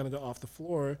take Canada off the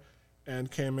floor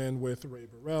and came in with Ray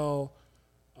Burrell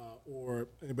or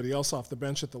anybody else off the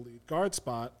bench at the lead guard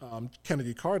spot,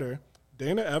 Kennedy Carter,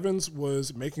 Dana Evans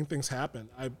was making things happen.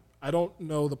 I don't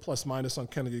know the plus-minus on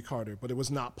Kennedy Carter, but it was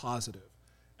not positive.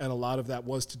 And a lot of that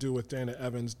was to do with Dana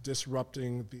Evans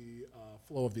disrupting the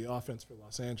flow of the offense for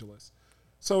Los Angeles.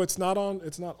 So it's not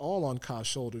all on Ka's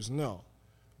shoulders, no.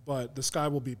 But the Sky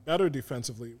will be better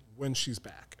defensively when she's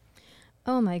back.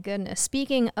 Oh, my goodness.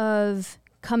 Speaking of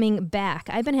coming back,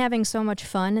 I've been having so much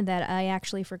fun that I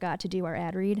actually forgot to do our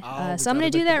ad read. So I'm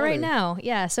going to do that right now.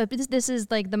 Yeah, so this is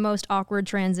like the most awkward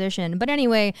transition. But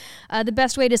anyway, the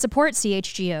best way to support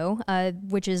CHGO,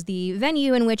 which is the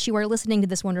venue in which you are listening to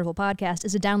this wonderful podcast,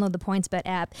 is to download the PointsBet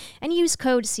app and use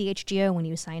code CHGO when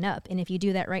you sign up. And if you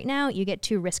do that right now, you get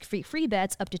 2 risk-free free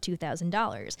bets up to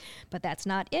 $2,000. But that's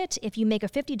not it. If you make a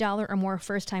 $50 or more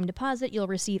first-time deposit, you'll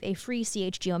receive a free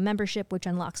CHGO membership, which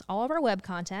unlocks all of our web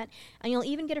content, and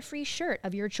you'll even get a free shirt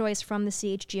of your choice from the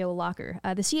CHGO locker.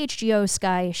 The CHGO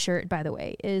Sky shirt, by the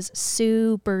way, is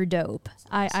super dope.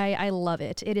 I love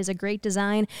it. It is a great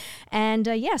design. And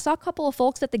saw a couple of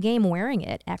folks at the game wearing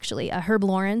it, actually. Herb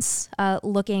Lawrence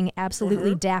looking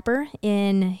absolutely dapper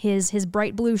in his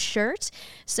bright blue shirt.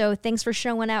 So thanks for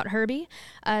showing out, Herbie.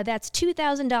 That's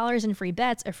 $2,000 in free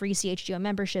bets, a free CHGO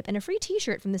membership, and a free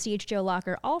t-shirt from the CHGO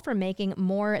locker, all for making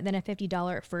more than a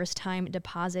 $50 first-time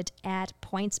deposit at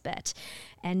PointsBet.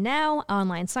 And now,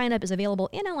 online sign-up is available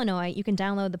in Illinois. You can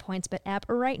download the PointsBet app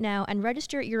right now and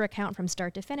register your account from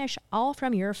start to finish, all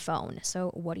from your phone. So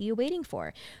what are you waiting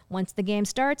for? Once the game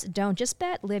starts, don't just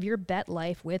bet, live your bet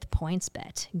life with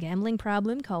PointsBet. Gambling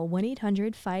problem? Call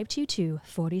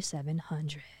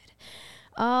 1-800-522-4700.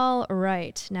 All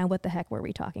right. Now, what the heck were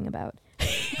we talking about?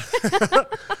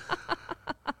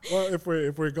 Well, if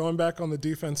we're going back on the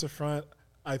defensive front,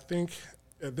 I think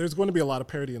there's going to be a lot of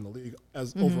parity in the league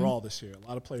as overall this year. A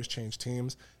lot of players change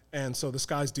teams, and so the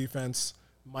Sky's defense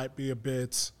might be a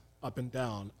bit up and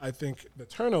down. I think the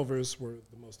turnovers were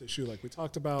the most issue, like we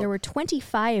talked about. There were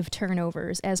 25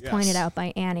 turnovers, as pointed out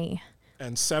by Annie.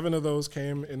 And 7 of those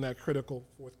came in that critical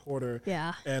fourth quarter.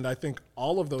 Yeah. And I think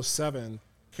all of those 7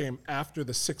 came after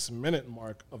the 6-minute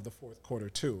mark of the fourth quarter,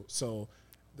 too. So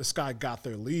the Sky got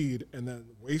their lead and then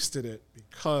wasted it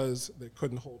because they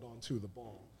couldn't hold on to the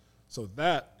ball. So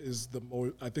that is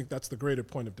I think that's the greater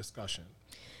point of discussion.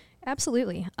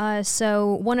 Absolutely.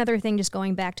 So one other thing, just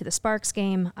going back to the Sparks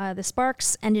game, the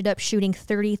Sparks ended up shooting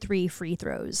 33 free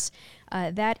throws.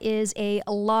 That is a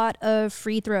lot of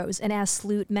free throws. And as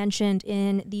Sloot mentioned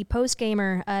in the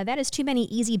post-gamer, that is too many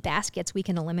easy baskets we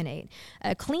can eliminate.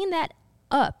 Clean that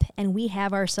up and we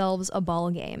have ourselves a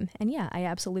ball game. And yeah, I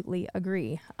absolutely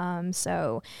agree.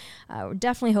 So we're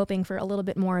definitely hoping for a little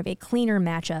bit more of a cleaner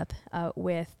matchup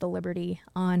with the Liberty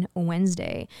on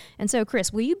Wednesday. And so,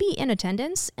 Chris, will you be in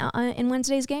attendance in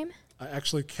Wednesday's game? I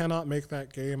actually cannot make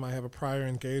that game. I have a prior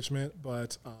engagement,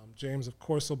 but James, of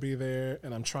course, will be there,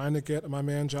 and I'm trying to get my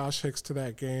man Josh Hicks to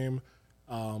that game.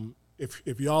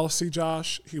 If y'all see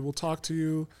Josh, he will talk to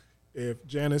you.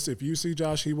 If you see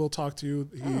Josh, he will talk to you.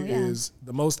 He is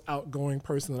the most outgoing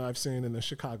person that I've seen in the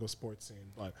Chicago sports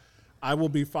scene. But I will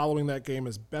be following that game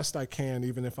as best I can,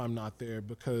 even if I'm not there,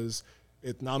 because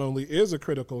it not only is a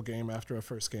critical game after a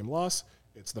first game loss,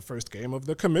 it's the first game of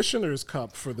the Commissioner's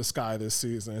Cup for the Sky this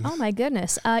season. Oh my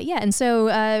goodness! And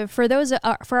so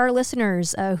for our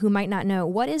listeners who might not know,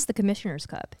 what is the Commissioner's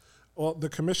Cup? Well, the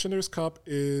Commissioner's Cup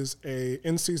is a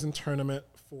in-season tournament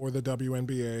for the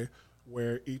WNBA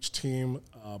where each team,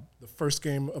 the first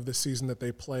game of the season that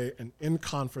they play, an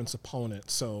in-conference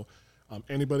opponent. So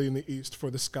anybody in the East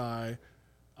for the Sky,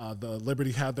 the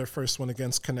Liberty had their first one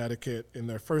against Connecticut in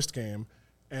their first game,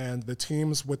 and the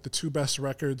teams with the two best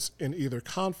records in either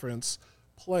conference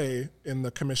play in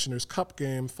the Commissioner's Cup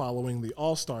game following the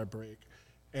All-Star break.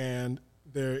 And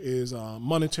there is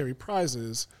monetary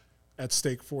prizes at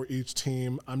stake for each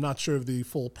team. I'm not sure of the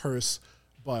full purse,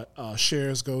 but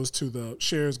shares go to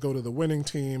the winning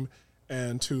team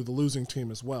and to the losing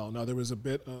team as well. Now, there was a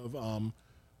bit of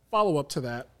follow-up to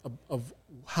that of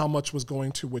how much was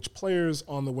going to which players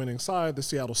on the winning side. The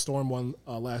Seattle Storm won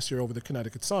last year over the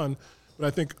Connecticut Sun, but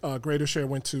I think a greater share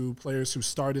went to players who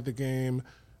started the game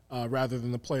rather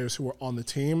than the players who were on the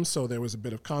team, so there was a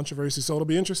bit of controversy. So it'll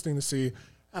be interesting to see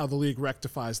how the league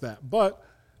rectifies that. But,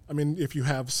 I mean, if you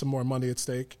have some more money at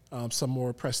stake, some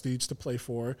more prestige to play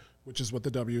for, which is what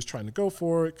the W is trying to go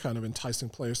for, kind of enticing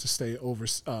players to stay over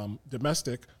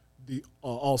domestic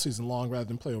all season long rather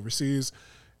than play overseas,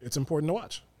 it's important to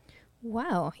watch.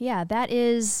 Wow. Yeah, that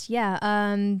is,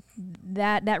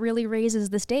 that really raises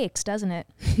the stakes, doesn't it?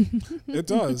 It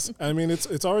does. I mean,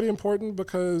 it's already important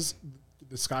because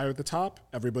the Sky are at the top,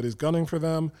 everybody's gunning for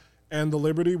them, and the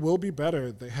Liberty will be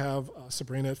better. They have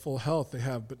Sabrina at full health. They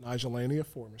have Nigel Laney, a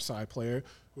former side player,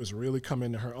 who has really come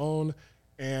into her own,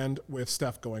 and with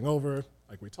Steph going over,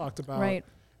 like we talked about, right.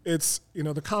 It's,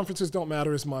 the conferences don't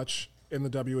matter as much in the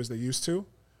W as they used to,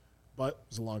 but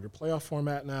there's a longer playoff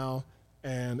format now.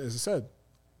 And as I said,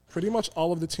 pretty much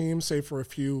all of the teams, save for a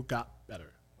few, got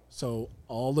better. So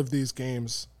all of these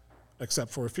games,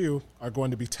 except for a few, are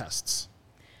going to be tests.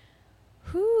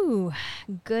 Whew,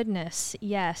 goodness,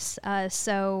 yes.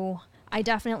 So I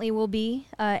definitely will be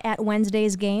at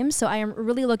Wednesday's game, so I am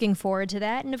really looking forward to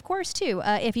that. And of course, too,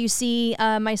 if you see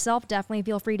myself, definitely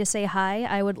feel free to say hi.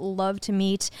 I would love to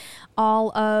meet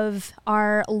all of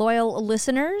our loyal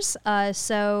listeners.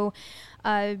 I'm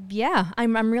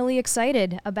really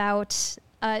excited about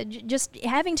just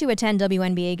having to attend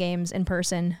WNBA games in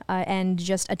person and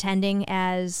just attending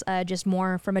as just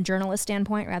more from a journalist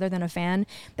standpoint rather than a fan.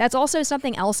 That's also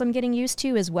something else I'm getting used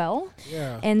to as well.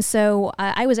 Yeah. And so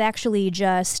I was actually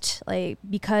just like,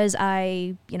 because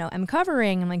I, am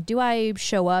covering, I'm like, do I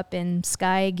show up in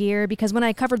Sky gear? Because when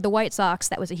I covered the White Sox,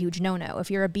 that was a huge no-no. If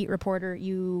you're a beat reporter,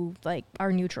 you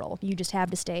are neutral. You just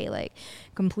have to stay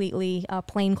completely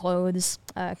plain clothes,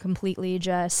 completely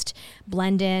just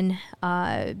blend in,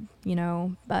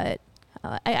 but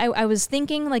I was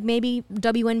thinking maybe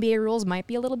WNBA rules might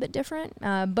be a little bit different,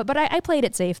 but I played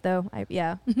it safe though. I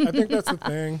think that's the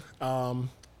thing.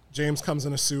 James comes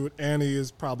in a suit. Annie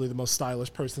is probably the most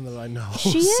stylish person that I know.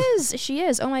 She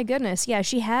is. Oh my goodness. Yeah.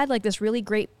 She had this really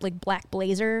great black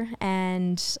blazer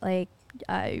and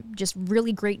just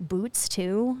really great boots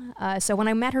too. So when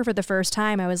I met her for the first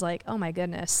time, I was like, oh my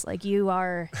goodness, you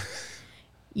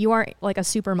are like a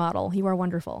supermodel. You are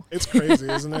wonderful. It's crazy,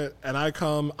 isn't it? And I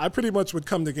pretty much would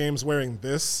come to games wearing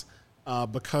this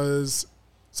because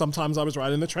sometimes I was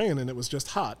riding the train and it was just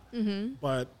hot. Mm-hmm.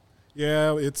 But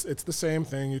yeah, it's the same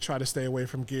thing. You try to stay away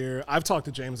from gear. I've talked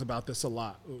to James about this a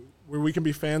lot, where we can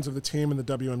be fans of the team in the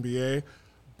WNBA,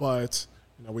 but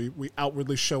we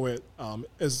outwardly show it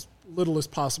as little as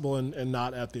possible and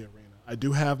not at the arena. I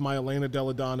do have my Elena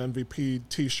Delle Donne MVP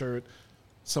T-shirt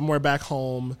somewhere back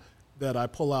home that I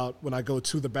pull out when I go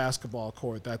to the basketball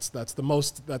court. That's the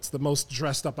most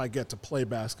dressed up I get to play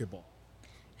basketball.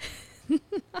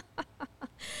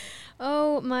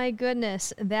 Oh my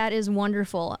goodness, that is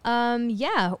wonderful.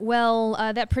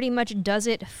 That pretty much does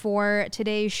it for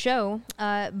today's show.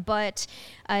 But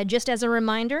Just as a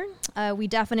reminder, we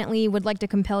definitely would like to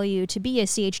compel you to be a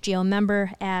CHGO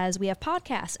member, as we have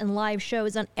podcasts and live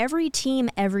shows on every team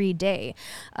every day.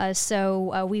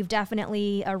 So we've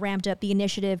definitely ramped up the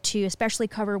initiative to especially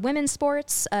cover women's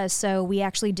sports. So we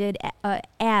actually did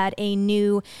add a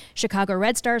new Chicago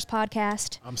Red Stars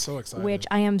podcast. I'm so excited. Which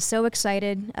I am so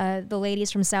excited. The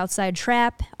ladies from Southside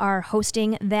Trap are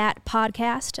hosting that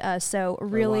podcast. So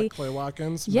really, Claire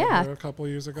Watkins, yeah, a couple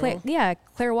years ago.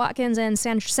 Claire Watkins and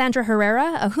Sandra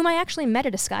Herrera, whom I actually met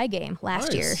at a Sky game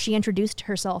last year. She introduced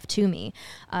herself to me.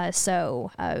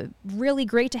 So really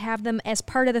great to have them as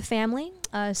part of the family.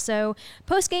 So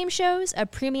post-game shows,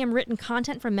 premium written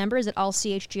content for members at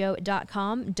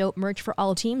allchgo.com, dope merch for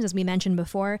all teams, as we mentioned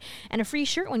before, and a free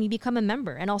shirt when you become a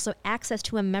member, and also access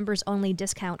to a members-only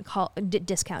Discord.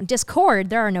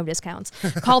 There are no discounts.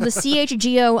 Called the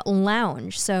CHGO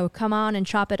Lounge. So come on and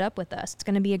chop it up with us. It's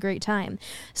going to be a great time.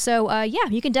 So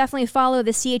you can definitely follow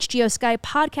the CHGO Sky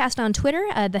podcast on Twitter.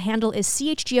 The handle is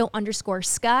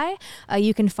CHGO_Sky.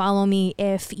 You can follow me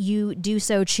if you do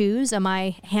so choose.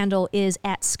 My handle is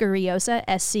at Scurriosa,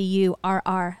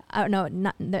 SCURR. I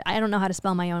don't know how to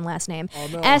spell my own last name. Oh,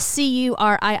 no.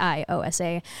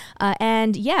 SCURIIOSA.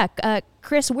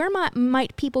 Chris, where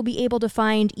might people be able to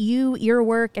find you, your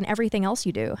work, and everything else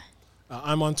you do?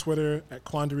 I'm on Twitter at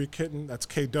Quandary Kitten. That's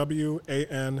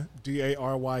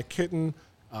KWANDARY Kitten.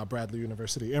 Bradley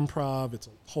University Improv. It's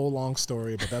a whole long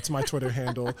story, but that's my Twitter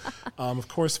handle. Of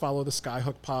course, follow the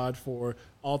Skyhook Pod for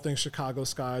all things Chicago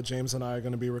Sky. James and I are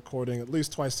going to be recording at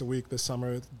least twice a week this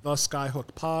summer. The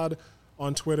Skyhook Pod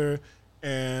on Twitter.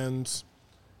 And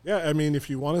yeah, I mean, if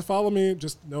you want to follow me,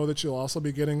 just know that you'll also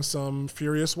be getting some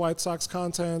Furious White Sox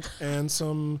content and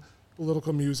some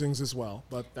political musings as well.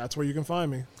 But that's where you can find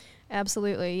me.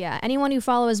 Absolutely, yeah. Anyone who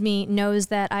follows me knows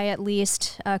that I at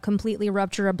least completely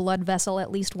rupture a blood vessel at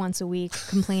least once a week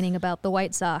complaining about the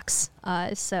White Sox.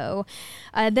 So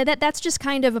that's just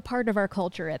kind of a part of our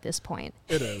culture at this point.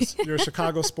 It is. You're a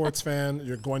Chicago sports fan,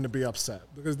 you're going to be upset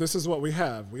because this is what we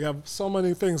have. We have so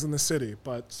many things in the city,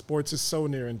 but sports is so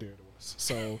near and dear to us.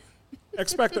 So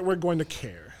expect that we're going to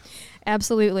care.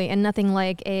 Absolutely, and nothing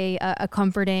like a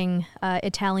comforting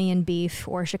Italian beef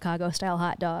or Chicago-style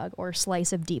hot dog or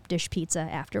slice of deep dish pizza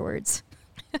afterwards.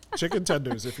 Chicken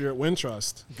tenders, if you're at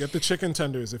Wintrust, get the chicken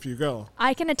tenders if you go.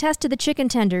 I can attest to the chicken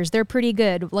tenders. They're pretty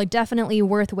good, like definitely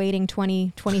worth waiting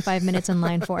 20-25 minutes in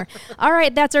line for. All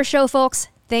right, that's our show, folks.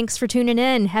 Thanks for tuning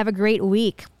in. Have a great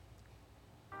week.